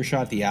have a clear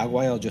shot at the Yao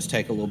Guai. It'll just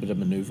take a little bit of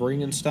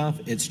maneuvering and stuff.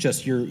 It's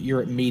just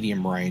you're at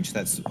medium range.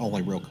 That's the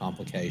only real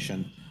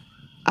complication.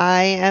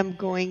 I am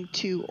going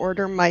to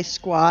order my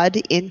squad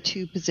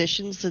into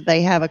positions so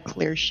they have a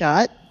clear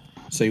shot.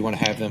 So you want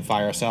to have them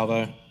fire a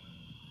salvo?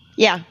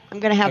 Yeah, I'm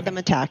going to have them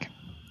attack.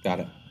 Got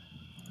it.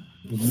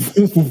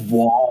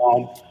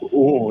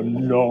 Oh,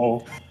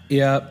 no.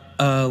 Yep.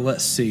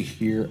 Let's see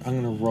here.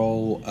 I'm going to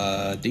roll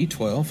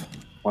D12.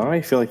 Why do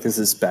I feel like this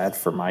is bad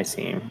for my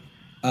team?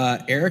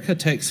 Erica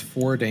takes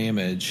 4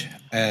 damage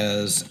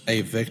as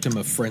a victim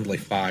of friendly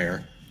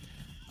fire.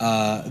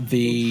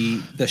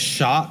 The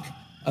shock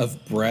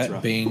of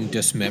Brett being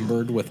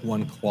dismembered with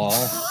 1 claw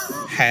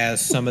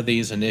has some of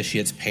these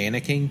initiates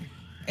panicking,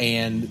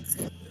 and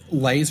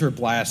laser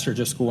blasts are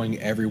just going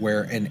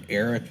everywhere, and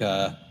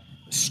Erica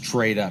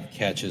straight up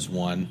catches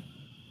 1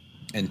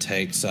 and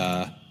takes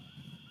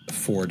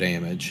 4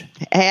 damage.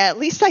 At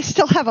least I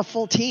still have a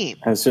full team.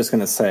 I was just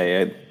going to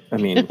say, I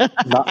mean,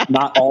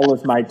 not all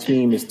of my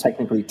team is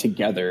technically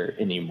together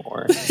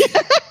anymore.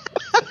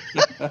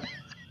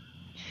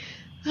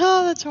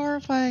 Oh, that's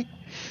horrifying.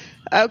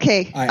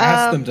 Okay. I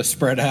asked them to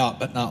spread out,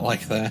 but not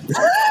like that.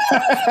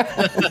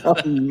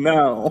 Oh,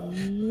 no.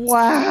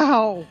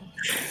 Wow.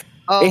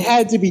 Oh. It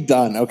had to be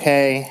done,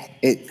 okay?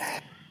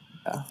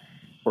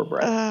 Poor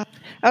Brett.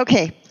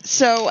 Okay,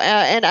 so,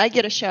 and I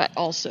get a shot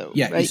also,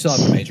 Yeah, right? you still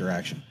have a major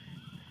action.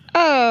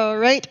 All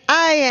right.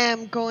 I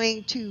am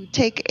going to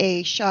take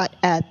a shot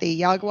at the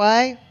Yao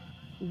Guai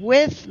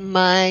with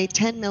my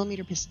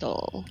 10mm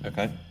pistol.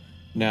 Okay.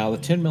 Now, the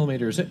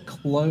 10mm, is it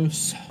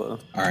close? All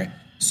right.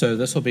 So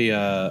this will be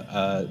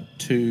a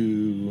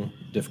 2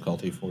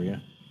 difficulty for you.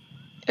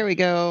 There we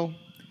go.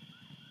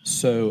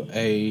 So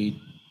a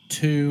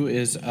 2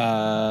 is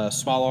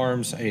small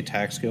arms, a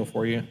attack skill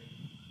for you?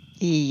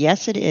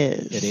 Yes, it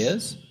is. It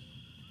is?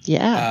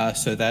 Yeah.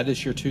 So that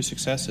is your 2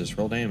 successes.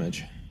 Roll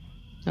damage.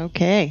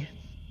 Okay.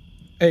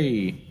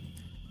 Hey,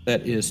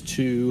 that is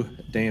 2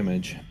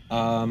 damage.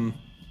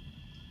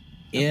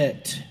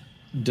 It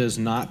does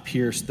not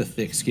pierce the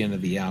thick skin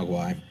of the Yao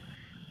Guai.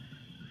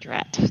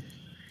 Drat.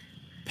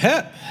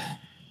 Pep!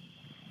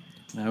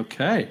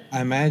 Okay.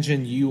 I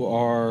imagine you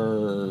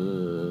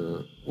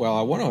are... Well,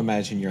 I want to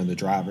imagine you're in the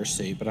driver's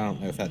seat, but I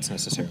don't know if that's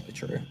necessarily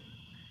true.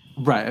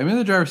 Right, I'm in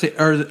the driver's seat.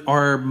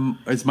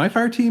 Is my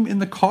fire team in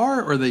the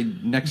car, or are they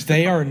next?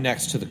 They are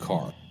next to the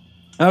car.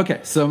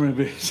 Okay, so I'm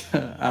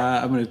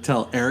going to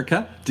tell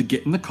Erica to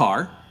get in the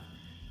car.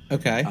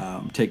 Okay.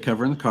 Take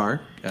cover in the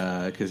car,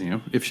 because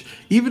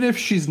even if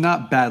she's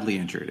not badly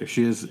injured, if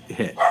she is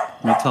hit,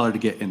 I'm going to tell her to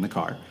get in the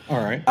car.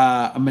 All right.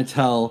 I'm going to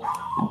tell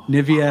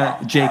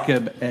Nivea,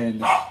 Jacob,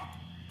 and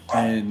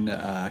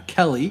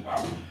Kelly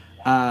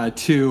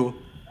to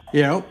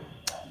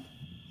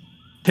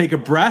take a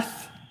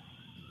breath.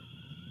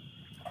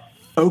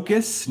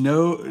 Focus.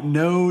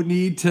 No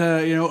need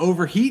to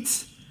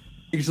overheat.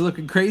 You're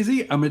looking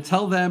crazy. I'm going to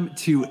tell them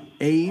to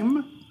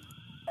aim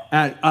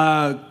at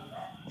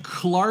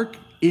Clark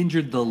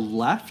injured the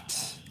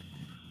left.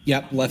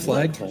 Yep, left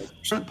leg.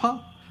 Front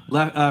paw?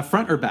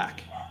 Front or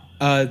back?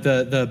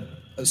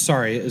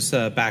 Sorry, it's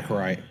back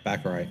right.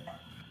 Back right.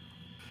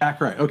 Back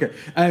right. Okay.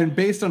 And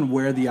based on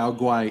where the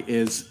Alguai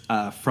is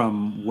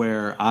from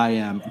where I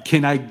am,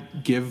 can I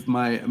give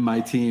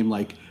my team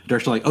like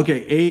direction? Like,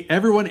 okay,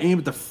 everyone aim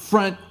at the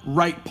front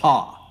right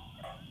paw.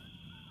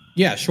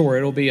 Yeah, sure.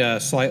 It'll be a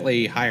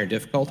slightly higher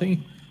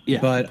difficulty.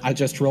 Yeah. But I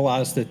just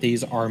realized that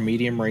these are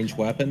medium range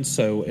weapons,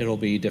 so it'll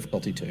be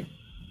difficulty 2.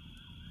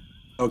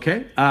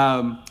 Okay.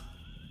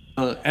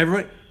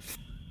 Everyone,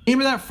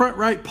 aim at that front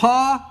right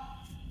paw.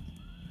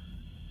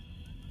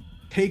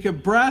 Take a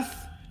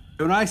breath.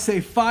 When I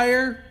say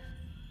fire,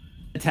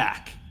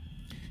 attack.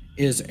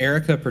 Is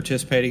Erica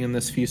participating in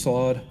this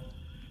fusillade?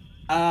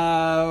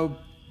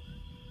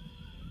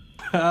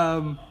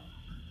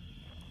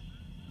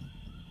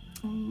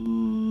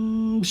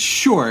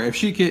 Sure. If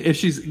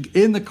she's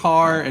in the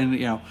car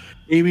and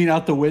aiming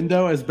out the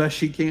window as best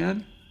she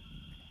can.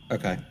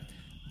 Okay.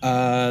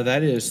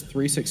 That is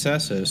 3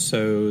 successes,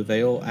 so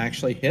they'll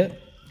actually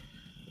hit.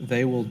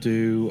 They will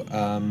do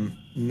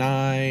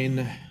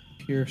 9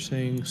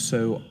 piercing,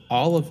 so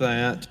all of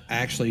that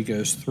actually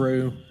goes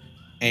through,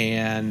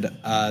 and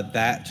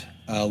that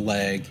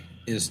leg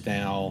is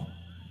now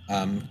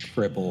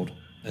crippled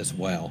as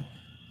well.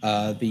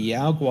 The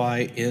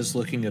Alguai is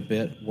looking a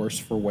bit worse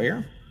for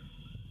wear.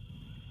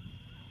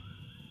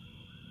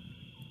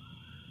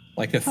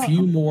 Like a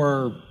few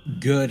more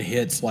good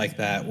hits like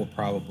that will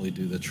probably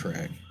do the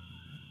trick.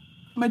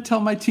 I'm going to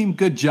tell my team,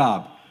 good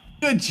job.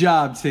 Good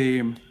job,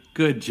 team.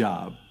 Good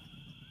job.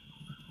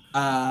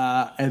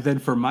 And then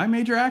for my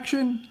major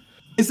action,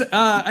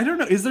 I don't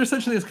know, is there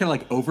essentially this kind of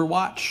like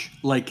Overwatch?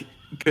 Like,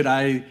 could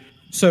I...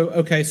 So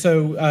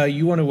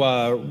you want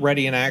to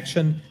ready an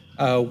action?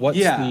 What's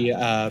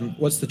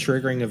the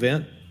triggering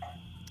event?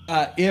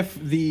 If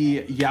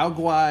the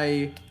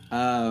Yaoguai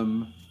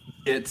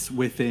gets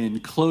within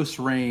close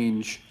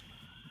range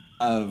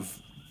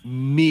of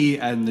me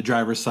and the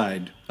driver's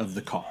side of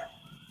the car.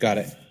 Got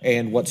it.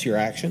 And what's your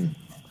action?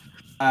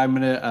 I'm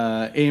going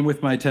to aim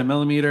with my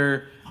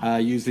 10mm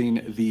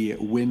using the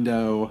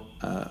window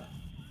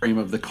frame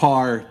of the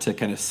car to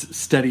kind of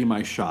steady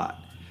my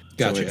shot.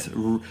 Gotcha.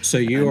 So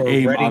you are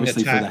aim readying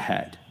obviously attack for the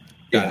head.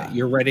 Got it.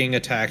 You're readying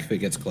attack if it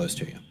gets close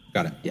to you.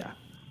 Got it. Yeah.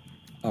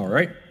 All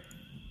right.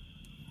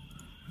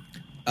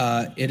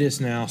 It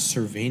is now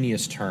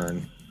Servinia's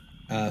turn.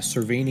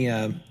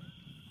 Servinia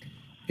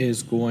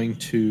is going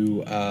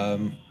to...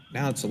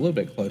 now it's a little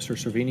bit closer.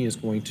 Servinia is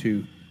going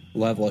to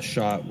level a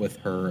shot with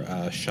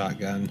her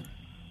shotgun.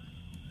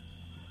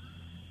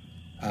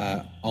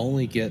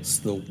 Only gets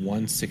the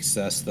 1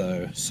 success,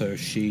 though, so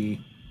she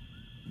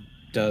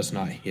does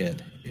not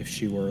hit. If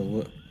she were...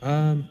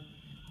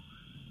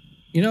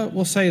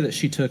 we'll say that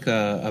she took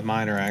a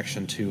minor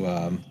action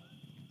to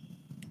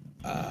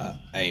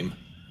aim.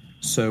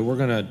 So we're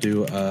going to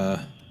do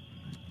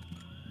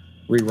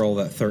re-roll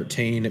that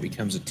 13. It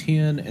becomes a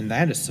 10, and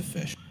that is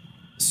sufficient.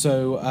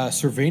 So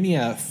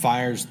Servinia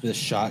fires this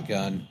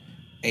shotgun,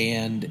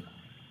 and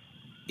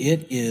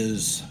it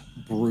is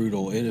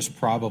brutal. It is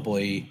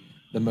probably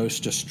the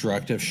most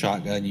destructive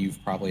shotgun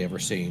you've probably ever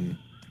seen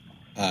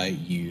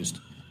used.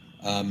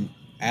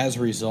 As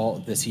a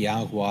result, this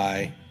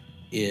Yaoguai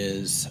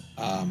is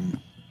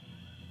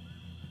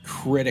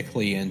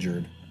critically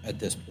injured at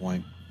this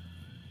point.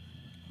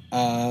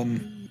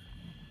 I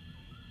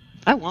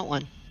want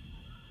one.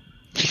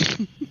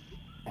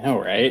 I know,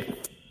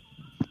 right?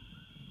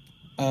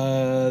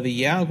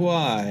 The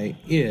Yaoguai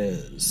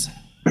is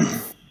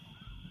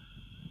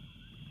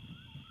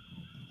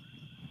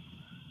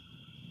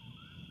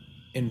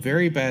in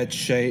very bad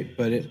shape,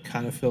 but it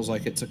kind of feels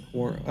like it's a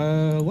core.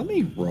 Let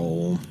me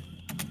roll.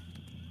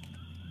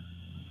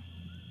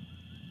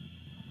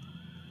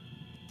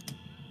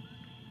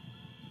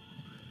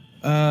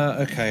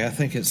 Okay, I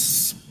think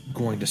it's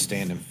going to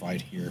stand and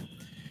fight here.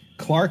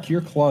 Clark,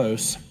 you're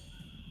close.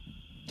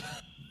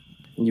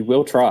 You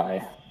will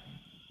try.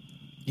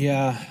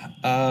 Yeah.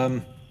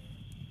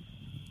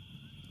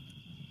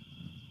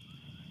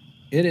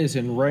 It is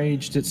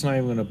enraged. It's not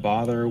even going to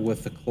bother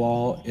with the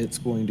claw. It's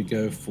going to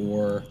go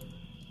for...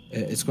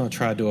 It's going to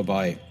try to do a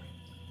bite.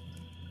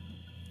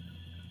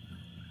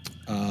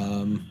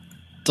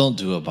 Don't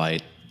do a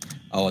bite.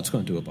 Oh, it's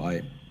going to do a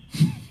bite.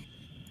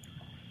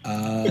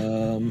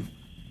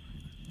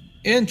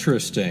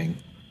 Interesting.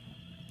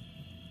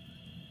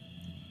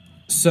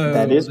 So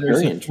that is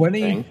there's very a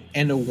 20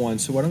 and a 1.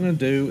 So what I'm going to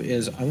do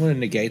is I'm going to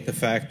negate the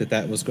fact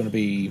that was going to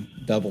be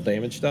double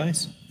damage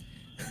dice.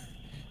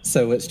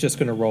 So it's just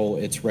going to roll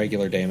its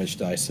regular damage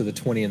dice. So the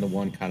 20 and the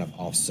 1 kind of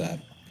offset.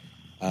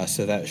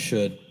 So that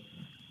should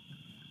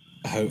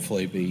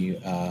hopefully be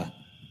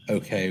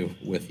okay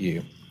with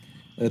you.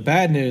 The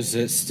bad news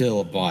is it's still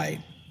a bite.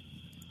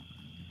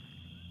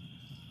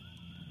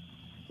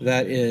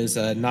 That is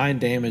 9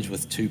 damage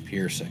with 2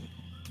 piercing.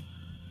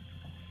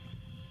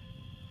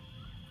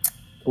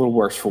 A little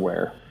worse for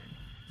wear.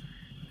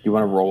 You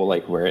want to roll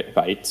like where it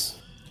bites?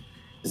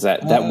 Is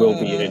that will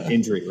be an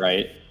injury,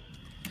 right?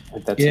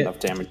 If that's enough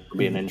damage to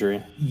be an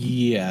injury.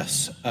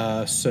 Yes.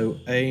 So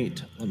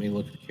 8. Let me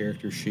look at the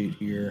character sheet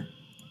here.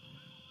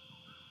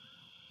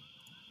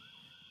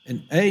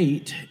 An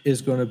 8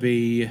 is going to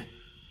be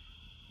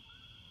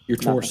your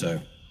torso.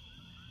 Nothing.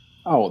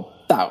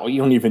 Oh,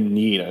 you don't even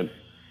need a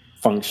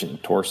function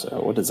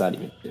torso. What does that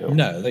even do?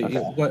 No.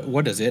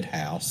 What does it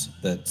house?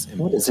 That's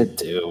important? What does it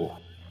do?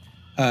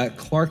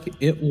 Clark,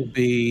 it will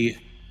be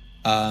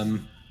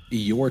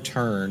your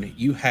turn.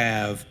 You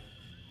have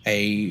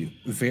a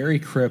very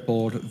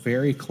crippled,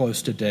 very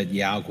close to dead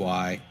Yao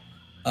Guai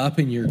up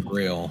in your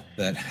grill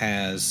that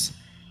has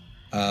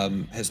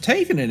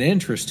taken an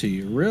interest to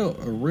you,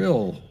 a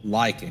real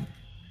liking,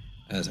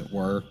 as it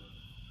were.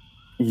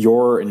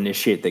 Your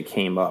initiate that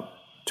came up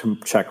to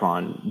check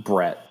on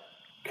Brett,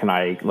 can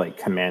I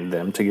command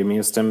them to give me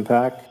a stim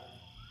pack?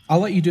 I'll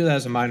let you do that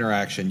as a minor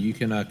action. You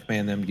can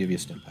command them to give you a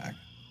stim pack.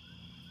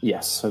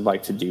 Yes, I'd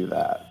like to do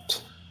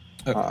that.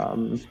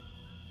 Okay.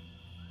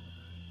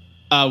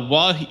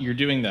 While you're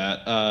doing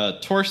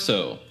that,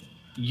 Torso,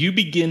 you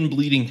begin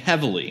bleeding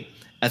heavily.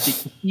 At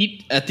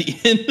the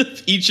end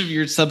of each of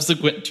your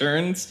subsequent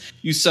turns,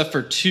 you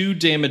suffer 2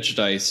 damage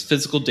dice,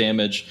 physical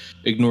damage,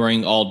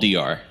 ignoring all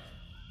DR.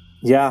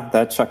 Yeah,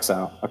 that checks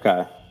out.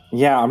 Okay.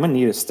 Yeah, I'm going to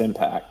need a stim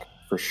pack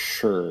for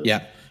sure.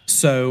 Yeah.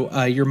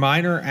 So your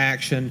minor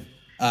action,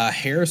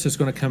 Harris is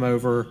going to come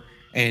over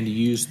and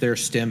use their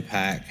stim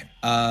pack.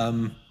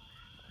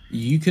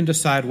 You can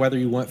decide whether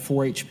you want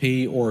 4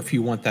 HP or if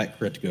you want that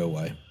crit to go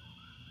away.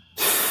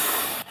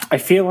 I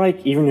feel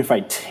like even if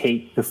I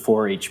take the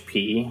 4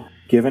 HP,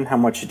 given how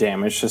much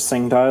damage this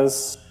thing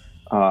does,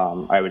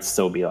 I would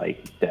still be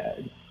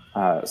dead.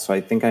 So I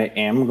think I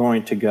am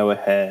going to go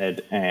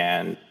ahead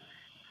and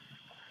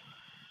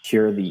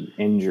cure the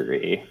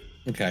injury.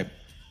 Okay.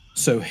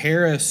 So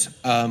Harris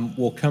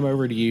will come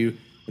over to you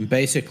and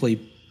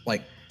basically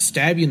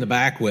stab you in the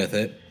back with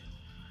it.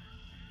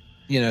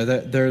 You know,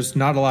 there's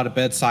not a lot of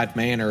bedside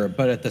manner,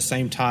 but at the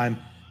same time,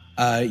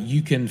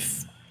 you can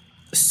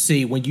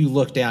see, when you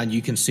look down,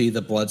 you can see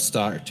the blood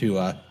start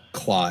to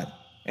clot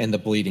and the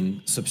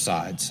bleeding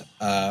subsides.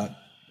 The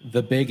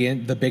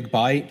big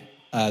bite,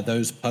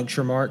 those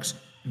puncture marks,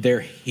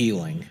 they're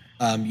healing.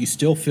 You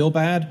still feel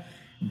bad,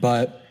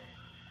 but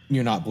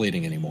you're not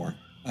bleeding anymore.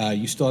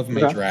 You still have a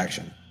major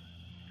action.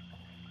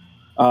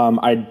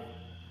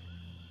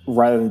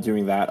 Rather than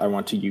doing that, I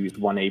want to use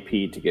 1 AP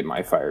to get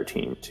my fire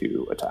team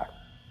to attack.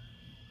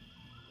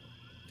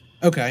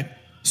 Okay.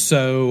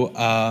 So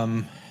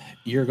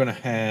you're going to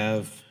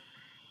have...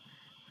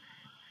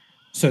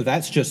 So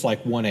that's just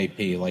 1 AP.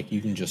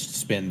 You can just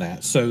spend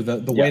that. So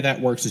the way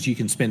that works is you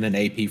can spend an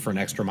AP for an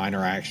extra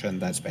minor action.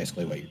 That's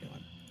basically what you're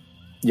doing.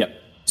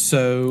 Yep.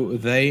 So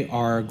they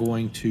are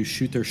going to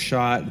shoot their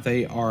shot.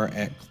 They are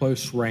at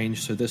close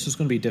range. So this is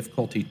going to be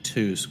difficulty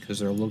 2 because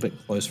they're a little bit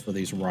close for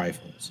these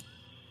rifles.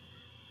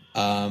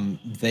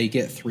 They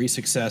get 3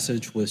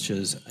 successes, which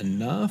is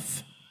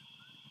enough.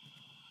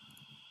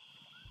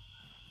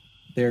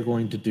 They're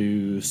going to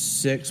do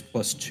 6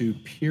 plus 2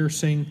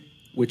 piercing,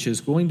 which is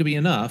going to be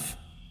enough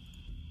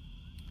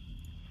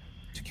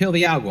to kill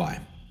the Yao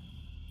Guai.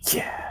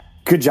 Yeah.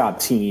 Good job,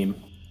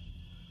 team.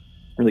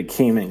 Really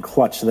came in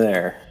clutch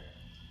there.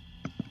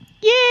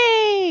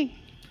 Yay!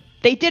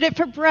 They did it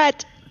for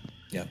Brett.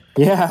 Yep.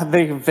 Yeah,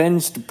 they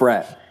avenged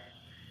Brett.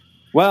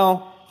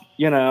 Well,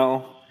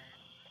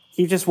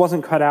 he just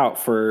wasn't cut out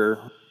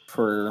for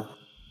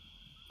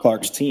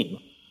Clark's team.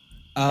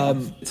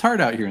 It's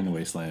hard out here in the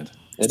wasteland.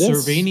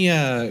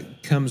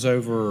 Servinia comes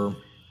over,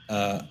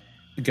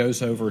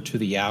 goes over to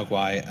the Yao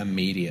Guai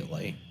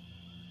immediately.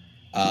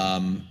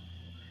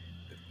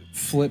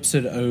 Flips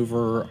it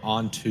over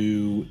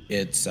onto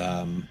its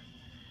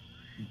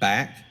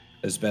back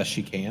as best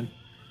she can,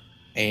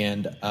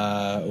 and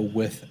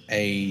with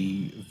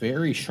a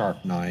very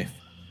sharp knife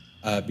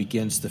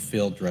begins to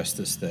field dress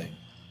this thing.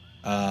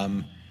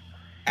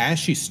 As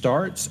she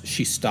starts,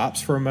 she stops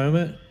for a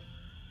moment.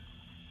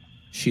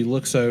 She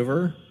looks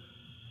over.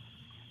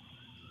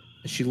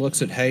 She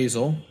looks at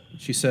Hazel.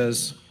 She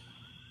says,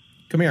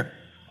 "Come here."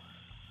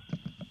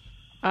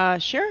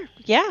 Sure.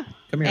 Yeah.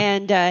 Come here.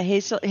 And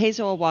Hazel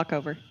will walk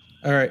over.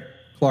 All right.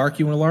 Clark,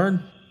 you want to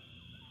learn?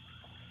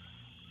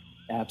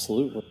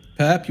 Absolutely.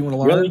 Pep, you want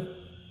to learn?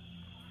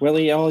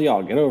 Willie, all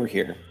y'all, get over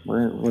here.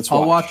 Let's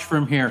watch. I'll watch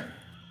from here.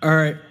 All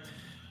right.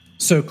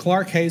 So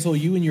Clark, Hazel,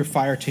 you and your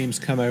fire teams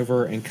come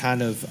over and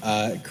kind of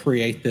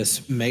create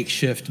this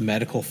makeshift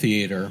medical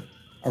theater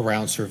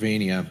around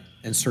Servinia.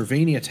 And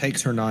Servinia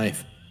takes her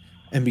knife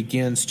and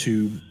begins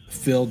to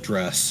field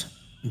dress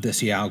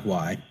this Yao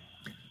Guai.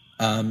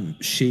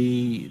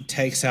 She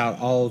takes out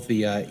all of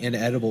the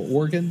inedible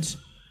organs,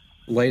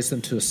 lays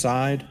them to the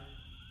side,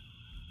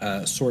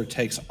 sort of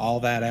takes all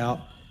that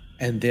out,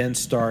 and then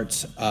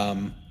starts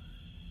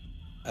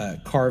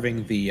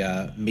carving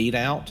the meat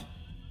out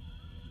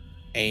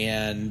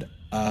and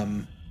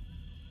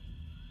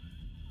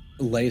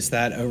lays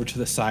that over to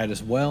the side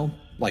as well,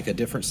 like a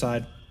different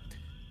side.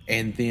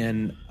 And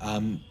then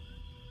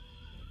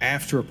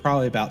after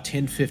probably about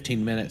 10-15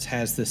 minutes,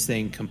 has this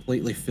thing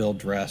completely field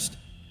dressed.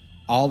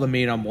 all the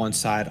meat on one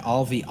side,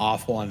 all the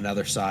offal on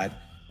another side,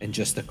 and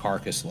just the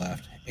carcass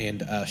left.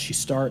 And she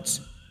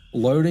starts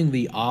loading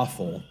the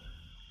offal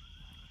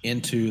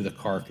into the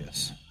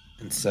carcass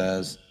and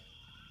says,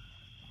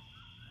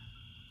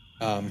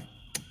 all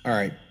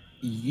right,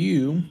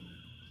 you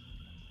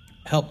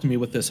helped me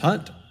with this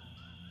hunt.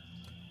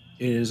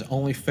 It is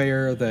only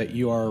fair that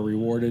you are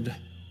rewarded.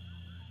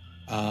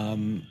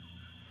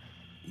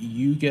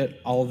 You get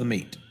all of the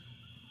meat.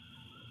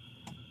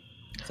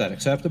 Is that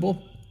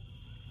acceptable?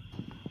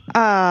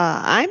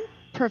 I'm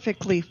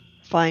perfectly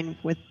fine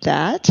with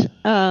that.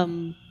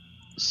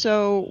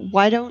 So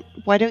why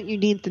don't you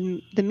need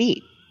the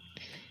meat?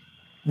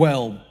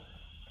 Well,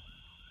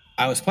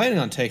 I was planning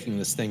on taking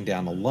this thing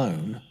down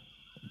alone,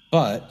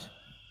 but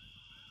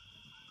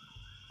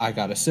I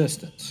got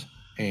assistance,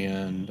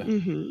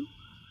 and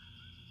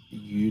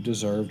you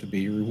deserve to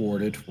be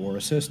rewarded for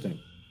assisting.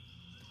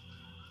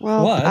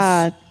 Well,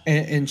 plus,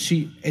 and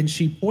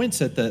she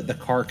points at the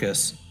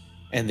carcass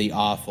and the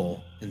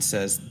offal and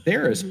says,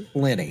 "There is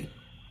plenty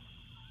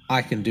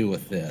I can do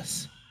with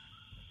this."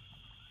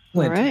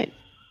 Plenty. All right.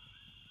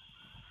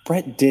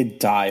 Brett did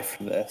die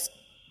for this.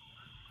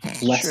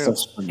 Lest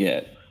us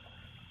forget.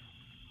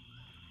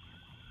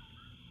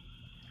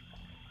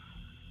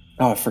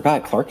 Oh, I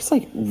forgot. Clark's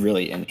like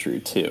really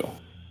injured too.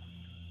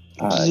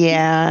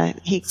 Yeah,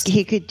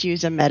 he could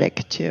use a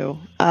medic too.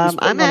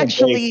 I'm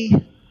actually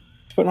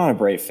putting on a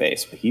brave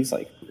face, but he's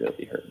like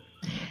really hurt.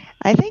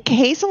 I think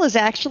Hazel is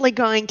actually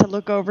going to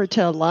look over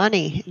to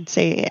Lonnie and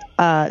say,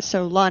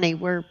 "So Lonnie,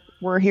 we're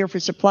here for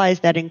supplies.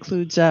 That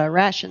includes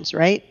rations,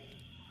 right?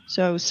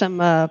 So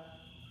some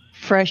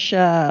fresh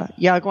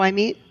Yaguai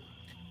meat."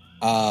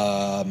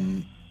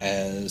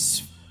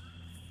 As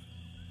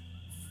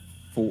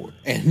for,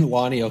 and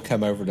Lonnie will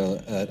come over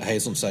to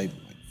Hazel and say,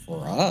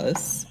 "For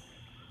us,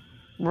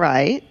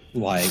 right?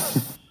 Like,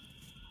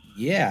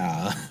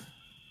 yeah,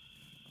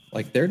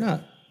 like they're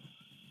not."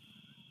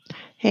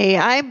 Hey,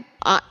 I'm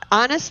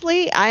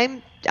honestly,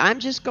 I'm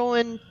just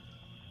going.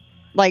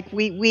 Like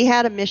we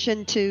had a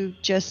mission to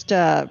just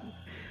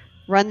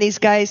run these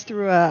guys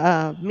through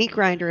a meat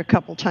grinder a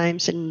couple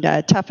times and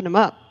toughen them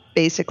up.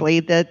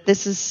 Basically, that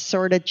this is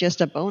sort of just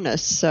a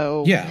bonus.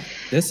 So yeah,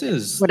 this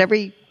is whatever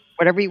you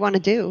want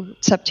to do.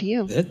 It's up to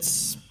you.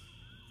 It's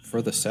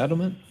for the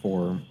settlement,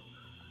 for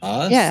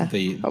us. Yeah.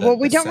 Well,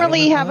 we don't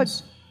really have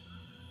us.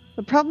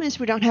 The problem is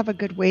we don't have a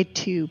good way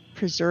to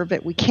preserve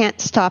it. We can't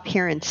stop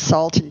here and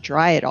salt and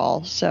dry it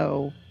all.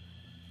 So,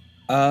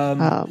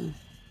 as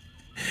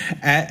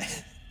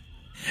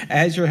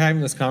you're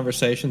having this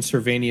conversation,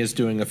 Cervania is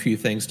doing a few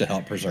things to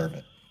help preserve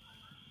it.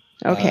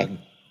 Okay.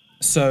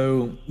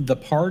 So the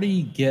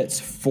party gets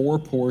 4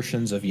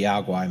 portions of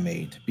Yaguai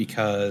meat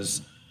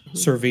because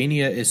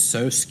Cervania is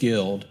so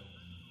skilled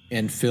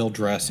in field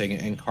dressing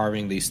and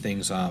carving these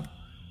things up.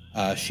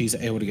 She's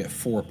able to get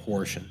 4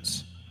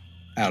 portions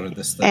out of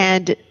this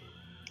thing.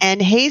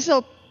 And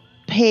Hazel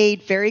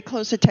paid very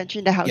close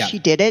attention to how she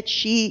did it.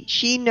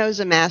 She knows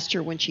a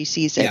master when she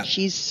sees it. Yeah.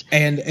 She's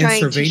trying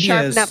to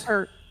sharpen up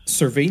her.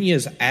 Cervania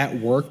is at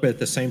work, but at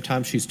the same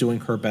time, she's doing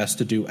her best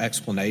to do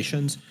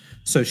explanations.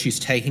 So she's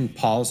taking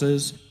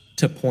pauses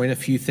to point a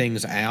few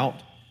things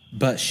out,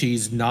 but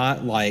she's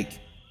not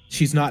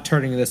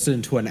turning this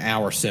into an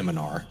hour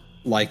seminar.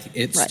 Like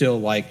it's still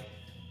like,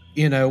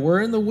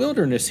 we're in the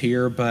wilderness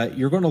here, but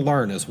you're going to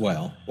learn as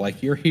well.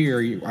 Like you're here,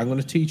 I'm going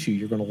to teach you,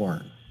 you're going to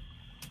learn.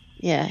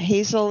 Yeah,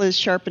 Hazel is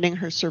sharpening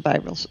her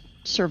survival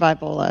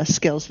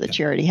skills that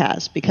she already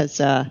has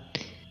because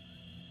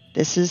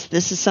this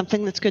is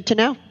something that's good to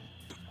know.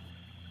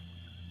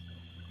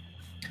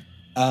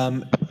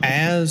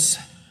 As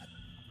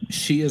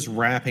she is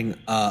wrapping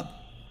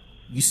up,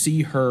 you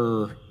see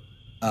her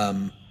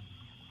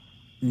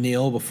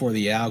kneel before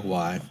the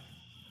Yaguai,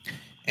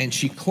 and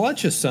she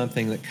clutches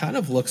something that kind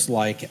of looks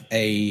like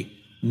a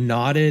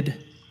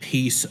knotted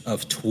piece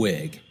of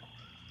twig.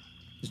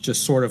 It's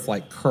just sort of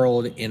like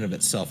curled in of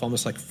itself,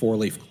 almost like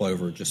 4-leaf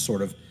clover, just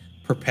sort of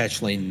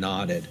perpetually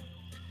knotted.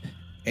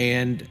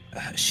 And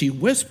she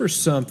whispers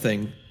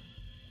something,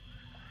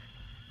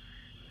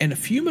 and a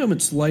few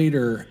moments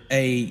later,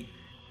 a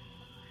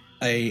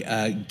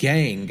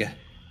gang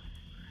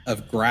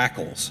of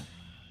grackles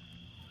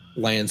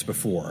lands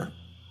before her.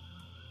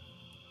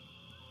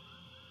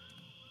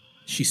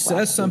 She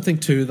says something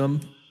to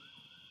them,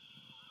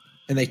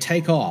 and they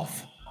take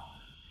off.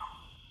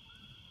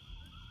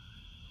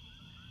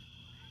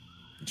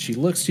 She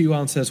looks to you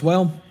all and says,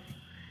 "Well,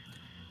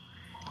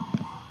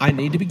 I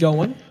need to be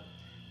going,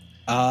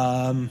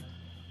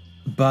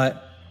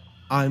 but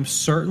I'm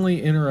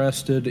certainly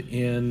interested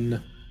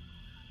in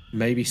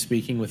maybe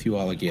speaking with you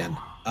all again.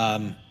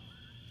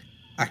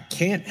 I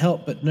can't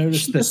help but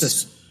notice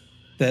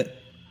that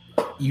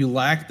you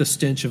lack the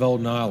stench of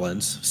Old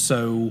Nolans.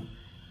 So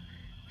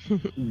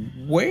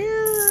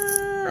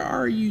where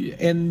are you?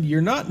 And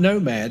you're not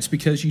nomads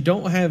because you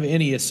don't have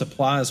any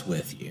supplies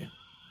with you.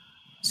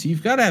 So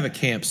you've got to have a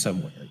camp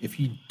somewhere. If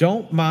you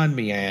don't mind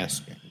me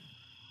asking,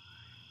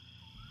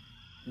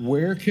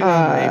 where can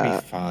I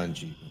maybe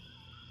find you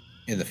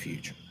in the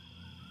future?"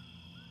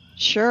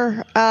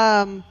 Sure.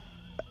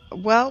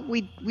 Well,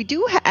 we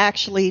do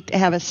actually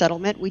have a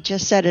settlement. We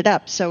just set it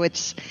up, so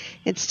it's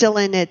still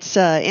in its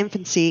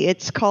infancy.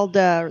 It's called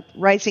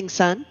Rising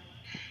Sun,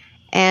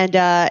 and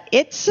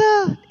it's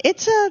a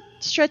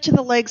stretch of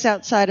the legs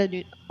outside of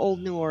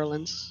Old New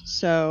Orleans.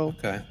 So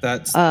okay,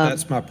 that's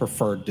my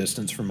preferred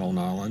distance from Old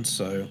Orleans.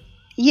 So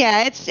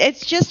yeah,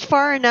 it's just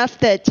far enough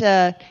that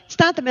it's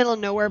not the middle of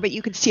nowhere, but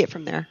you can see it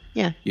from there.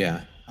 Yeah.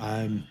 Yeah.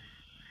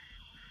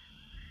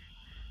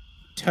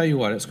 Tell you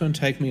what, it's going to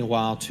take me a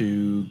while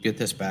to get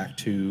this back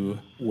to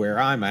where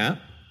I'm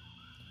at.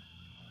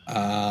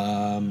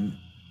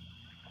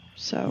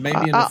 So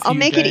maybe in I'll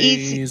make days,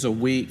 it easy. a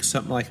week,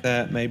 something like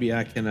that. Maybe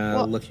I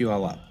can look you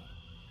all up.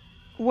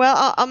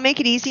 Well, I'll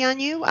make it easy on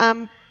you.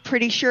 I'm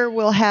pretty sure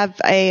we'll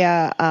have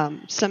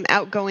some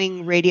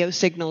outgoing radio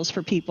signals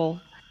for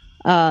people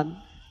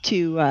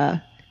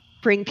to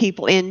bring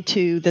people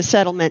into the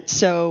settlement.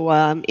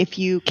 So if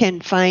you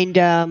can find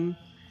a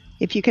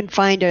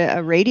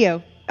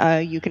radio.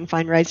 You can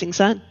find Rising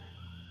Sun.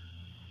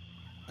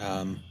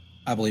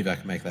 I believe I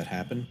can make that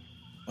happen.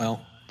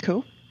 Well,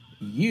 cool.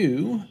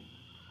 You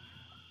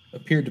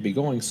appeared to be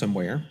going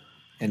somewhere,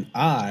 and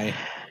I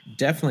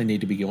definitely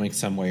need to be going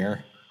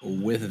somewhere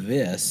with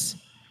this.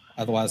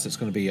 Otherwise, it's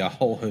going to be a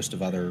whole host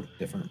of other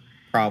different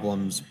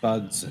problems,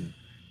 bugs, and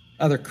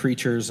other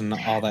creatures, and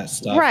all that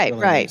stuff. Right,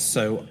 really. Right.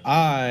 So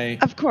I,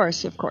 of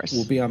course,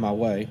 will be on my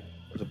way.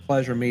 It was a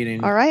pleasure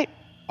meeting. All right,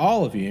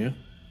 all of you.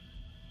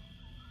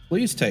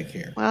 Please take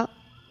care. Well,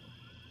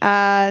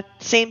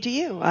 same to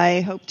you.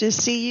 I hope to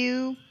see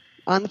you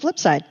on the flip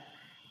side.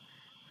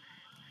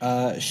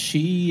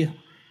 She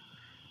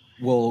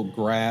will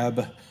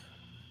grab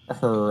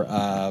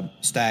her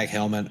stag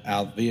helmet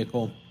out of the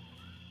vehicle,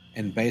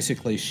 and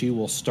basically she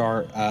will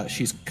start.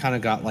 She's kind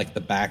of got like the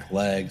back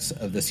legs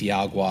of this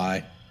Yao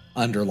Guai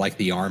under like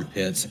the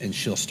armpits, and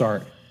she'll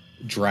start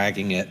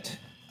dragging it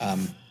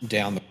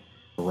down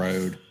the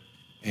road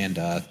and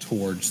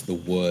towards the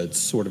woods,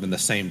 sort of in the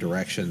same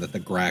direction that the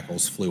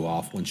grackles flew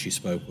off when she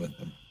spoke with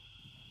them.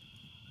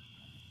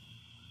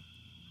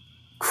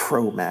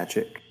 Crow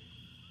magic.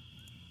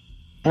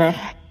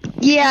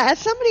 Yeah, as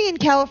somebody in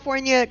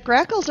California,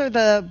 grackles are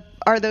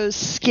those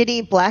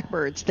skinny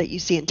blackbirds that you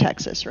see in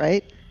Texas,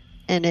 right?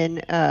 And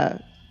in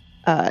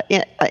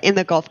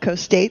the Gulf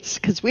Coast states,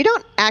 because we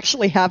don't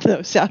actually have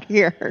those out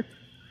here.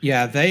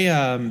 Yeah, they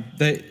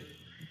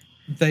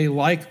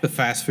like the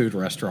fast food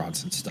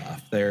restaurants and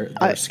stuff. They're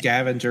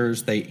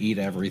scavengers. They eat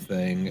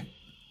everything.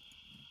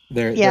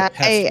 They're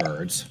pest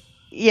birds.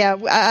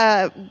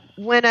 Yeah,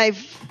 when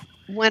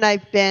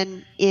I've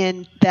been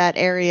in that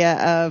area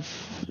of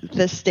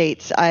the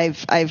states,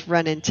 I've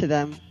run into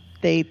them.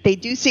 They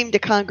do seem to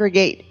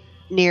congregate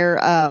near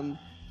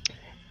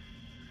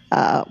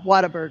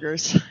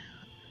Whataburgers.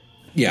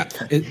 Yeah,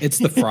 it's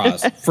the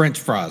fries, French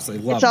fries. They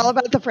love. It's all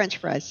about the French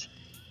fries.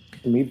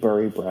 Can we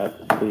bury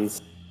bread,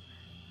 please?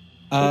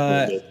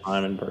 Time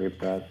and bury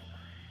bread.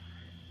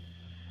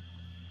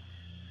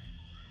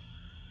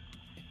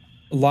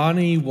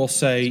 Lonnie will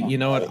say, "You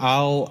know what?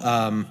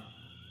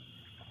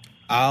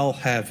 I'll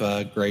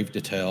have grave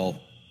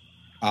detail.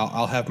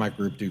 I'll have my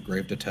group do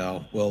grave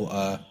detail.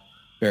 We'll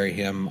bury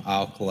him.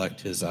 I'll collect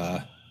his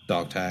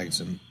dog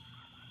tags, and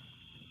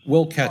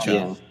we'll catch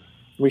up.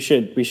 We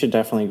should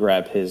definitely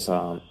grab his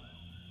gun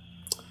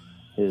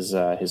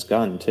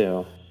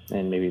too,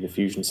 and maybe the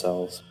fusion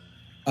cells.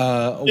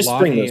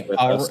 Lonnie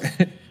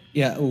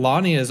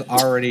has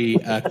already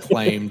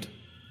claimed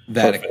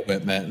that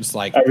equipment. It's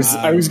like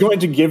I was going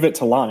to give it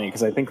to Lonnie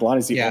because I think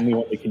Lonnie's the only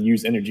one that can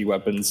use energy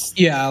weapons.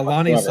 Yeah,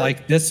 Lonnie's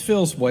like, this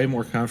feels way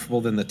more comfortable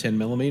than the 10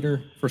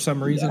 millimeter for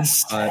some reason.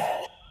 Yes. But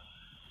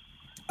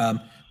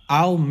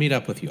I'll meet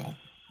up with you all.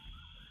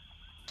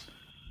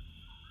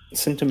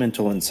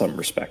 Sentimental in some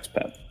respects,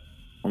 Pep.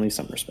 Only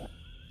some respect.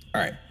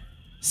 All right.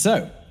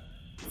 So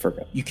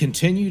you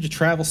continue to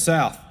travel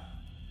south.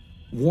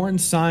 Warren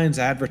signs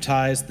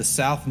advertise the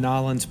South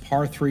Nolans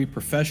Par 3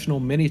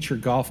 professional miniature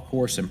golf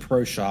course and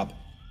pro shop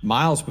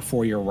miles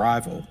before your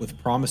arrival, with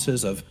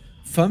promises of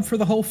fun for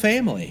the whole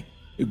family,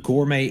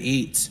 gourmet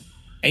eats,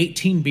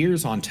 18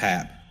 beers on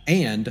tap,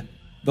 and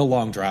the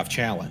long drive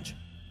challenge.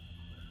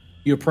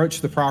 You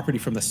approach the property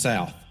from the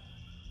south.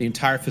 The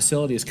entire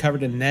facility is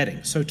covered in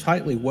netting, so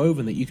tightly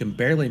woven that you can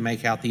barely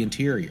make out the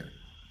interior.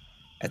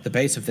 At the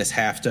base of this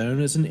half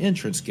dome is an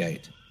entrance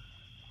gate.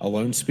 A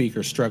lone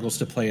speaker struggles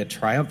to play a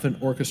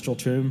triumphant orchestral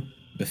tune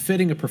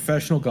befitting a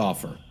professional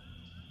golfer.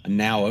 A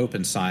now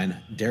open sign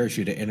dares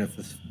you to enter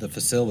the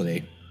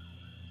facility.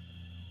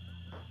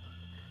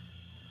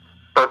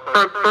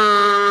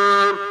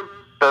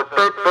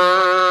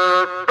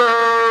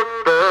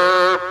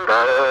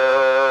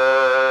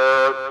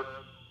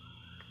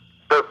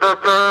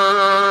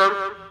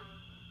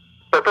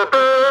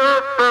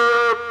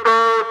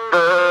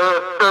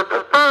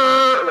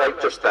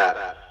 Like just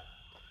that.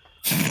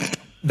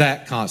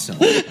 That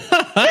constantly.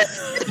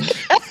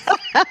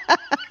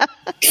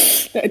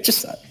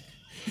 Just that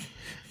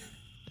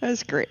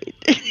was great.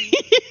 Would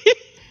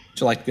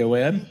you like to go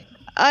in?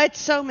 It's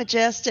so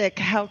majestic.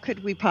 How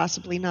could we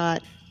possibly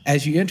not?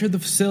 As you enter the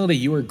facility,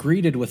 you are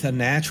greeted with a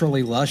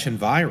naturally lush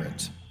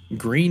environment.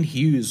 Green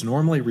hues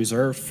normally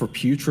reserved for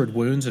putrid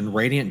wounds and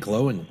radiant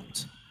glowing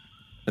ones.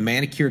 The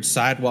manicured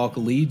sidewalk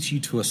leads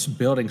you to a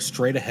building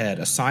straight ahead,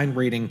 a sign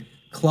reading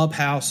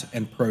Clubhouse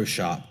and Pro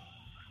Shop.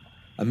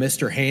 A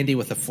Mr. Handy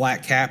with a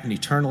flat cap and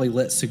eternally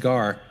lit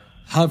cigar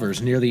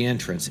hovers near the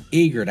entrance,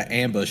 eager to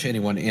ambush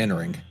anyone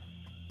entering.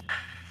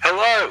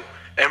 Hello,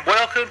 and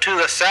welcome to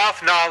the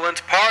South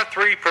Nolans Par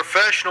 3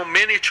 Professional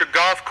Miniature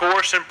Golf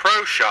Course and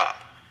Pro Shop.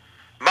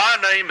 My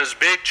name is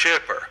Big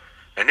Chipper,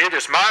 and it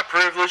is my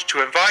privilege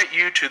to invite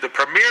you to the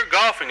premier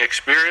golfing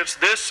experience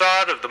this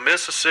side of the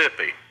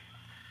Mississippi.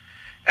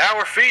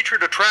 Our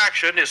featured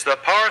attraction is the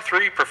Par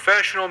 3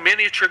 Professional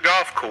Miniature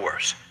Golf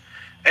Course,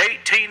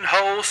 18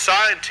 holes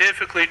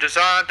scientifically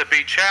designed to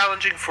be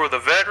challenging for the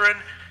veteran,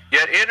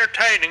 yet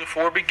entertaining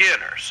for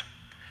beginners.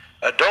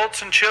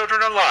 Adults and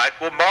children alike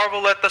will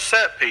marvel at the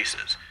set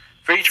pieces,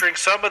 featuring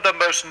some of the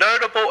most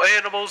notable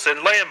animals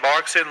and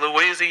landmarks in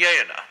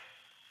Louisiana.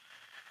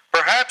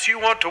 Perhaps you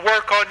want to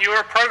work on your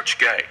approach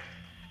game.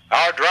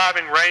 Our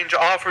driving range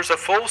offers a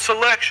full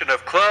selection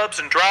of clubs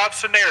and drive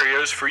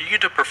scenarios for you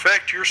to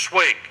perfect your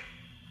swing.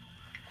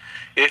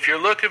 If you're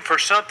looking for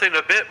something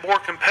a bit more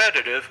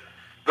competitive,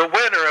 the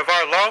winner of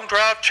our Long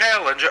Drive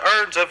Challenge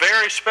earns a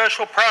very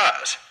special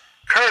prize,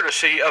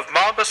 courtesy of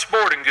Mamba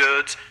Sporting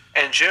Goods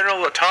and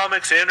General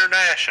Atomics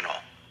International.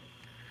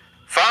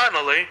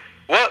 Finally,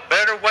 what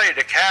better way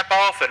to cap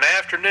off an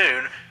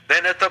afternoon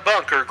than at the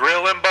Bunker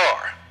Grill and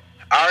Bar?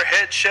 Our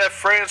head chef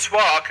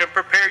Francois can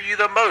prepare you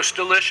the most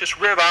delicious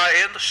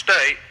ribeye in the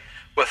state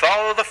with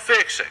all of the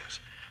fixings,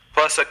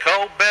 plus a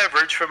cold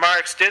beverage from our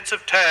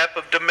extensive tap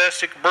of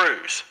domestic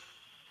brews.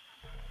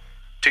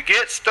 To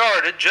get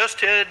started,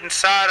 just head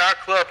inside our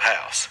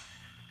clubhouse.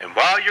 And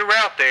while you're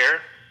out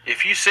there,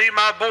 if you see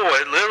my boy,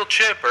 Little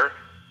Chipper,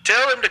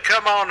 tell him to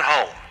come on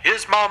home.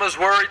 His mama's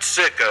worried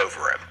sick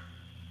over him.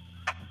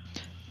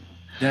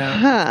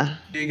 Now,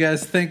 do you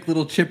guys think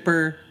Little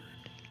Chipper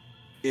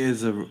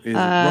is a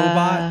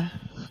robot,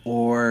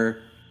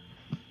 or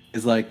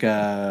is like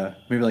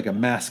maybe like a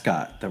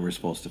mascot that we're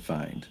supposed to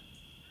find?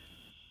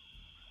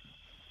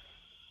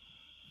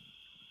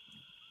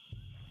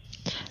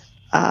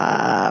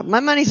 My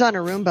money's on a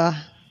Roomba.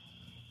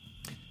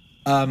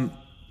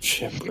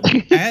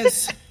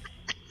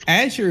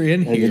 As you're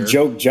in here, the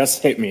joke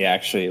just hit me.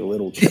 Actually,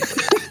 Little Chipper.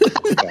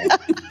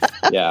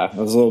 Yeah, I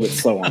was a little bit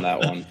slow on that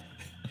one.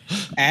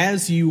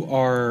 As you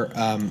are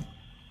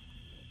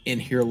in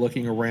here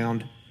looking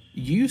around,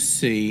 you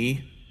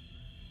see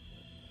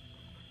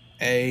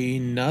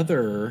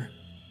another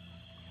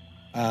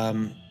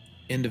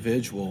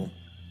individual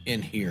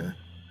in here,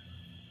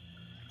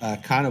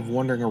 kind of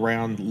wandering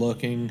around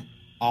looking.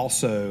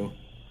 Also,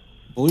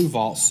 blue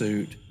vault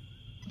suit,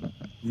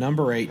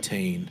 number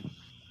 18,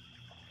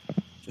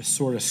 just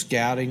sort of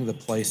scouting the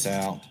place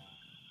out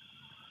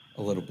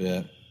a little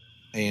bit.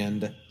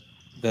 And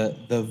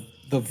the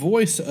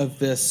voice of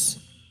this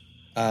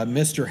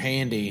Mr.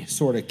 Handy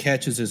sort of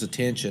catches his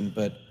attention,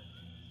 but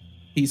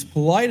he's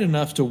polite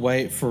enough to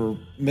wait for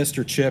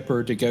Mr.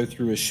 Chipper to go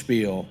through his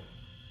spiel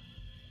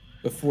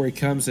before he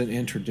comes and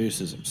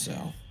introduces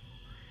himself.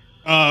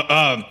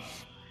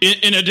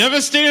 In a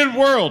devastated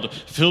world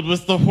filled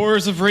with the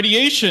horrors of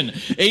radiation,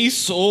 a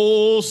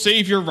sole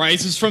savior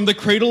rises from the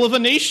cradle of a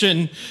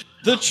nation.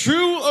 The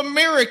true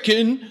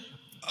American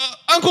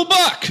Uncle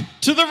Buck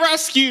to the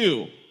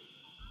rescue.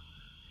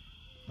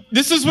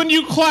 This is when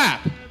you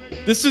clap.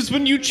 This is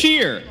when you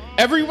cheer.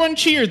 Everyone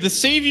cheer. The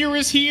savior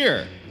is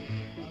here.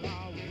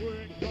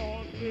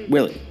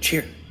 Willie,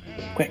 cheer.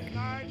 Quick.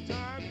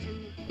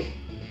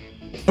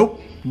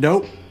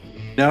 Nope.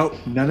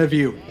 None of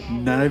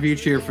you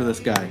cheer for this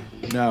guy.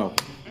 No.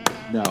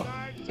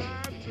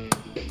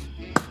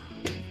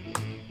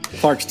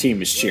 Clark's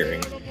team is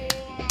cheering.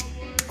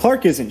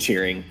 Clark isn't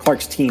cheering.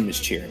 Clark's team is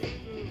cheering.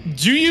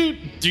 Do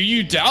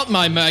you doubt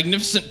my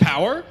magnificent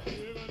power?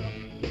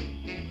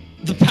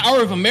 The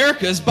power of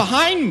America is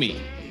behind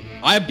me.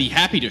 I'd be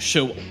happy to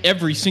show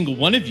every single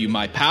one of you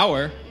my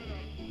power.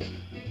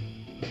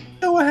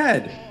 Go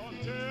ahead.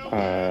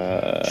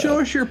 Show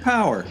us your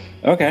power.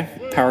 Okay.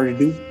 Power to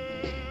do?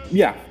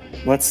 Yeah.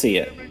 Let's see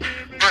it.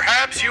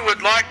 Perhaps you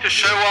would like to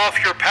show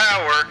off your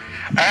power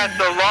at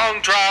the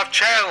Long Drive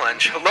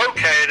Challenge,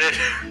 located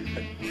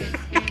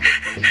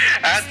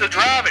at the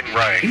driving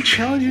range. Are you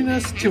challenging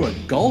us to a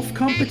golf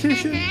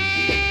competition?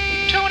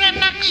 Tune in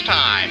next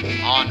time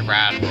on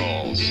Rad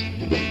Rolls.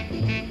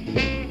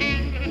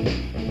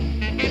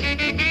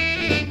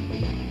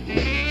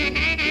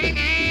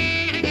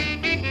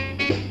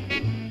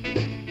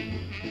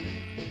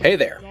 Hey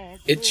there,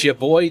 it's your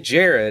boy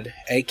Jared,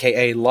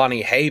 aka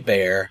Lonnie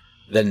Haybear,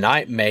 the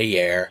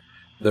Nightmare,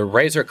 the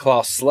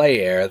Razorclaw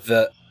Slayer,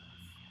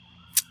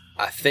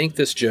 I think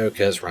this joke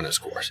has run its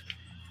course.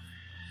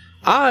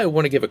 I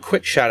want to give a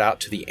quick shout out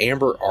to the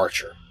Amber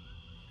Archer.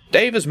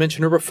 Dave has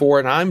mentioned her before,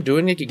 and I'm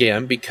doing it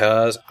again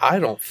because I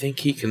don't think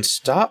he can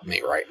stop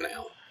me right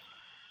now.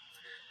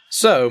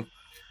 So,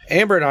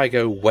 Amber and I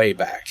go way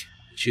back.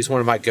 She's one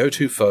of my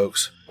go-to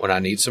folks when I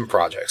need some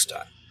projects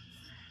done.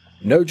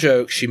 No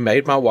joke, she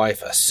made my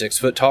wife a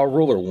 6-foot-tall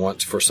ruler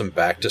once for some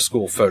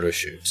back-to-school photo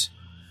shoots.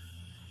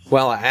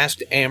 Well, I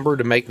asked Amber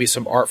to make me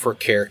some art for a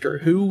character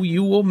who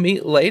you will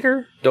meet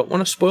later. Don't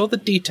want to spoil the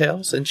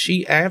details, and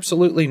she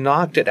absolutely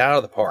knocked it out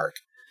of the park.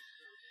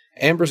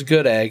 Amber's a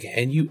good egg,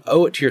 and you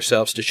owe it to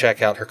yourselves to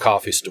check out her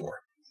coffee store.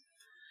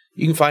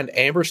 You can find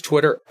Amber's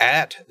Twitter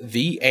at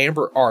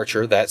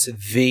 @TheAmberArcher. That's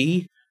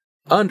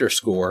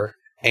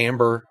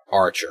 _Amber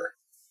Archer.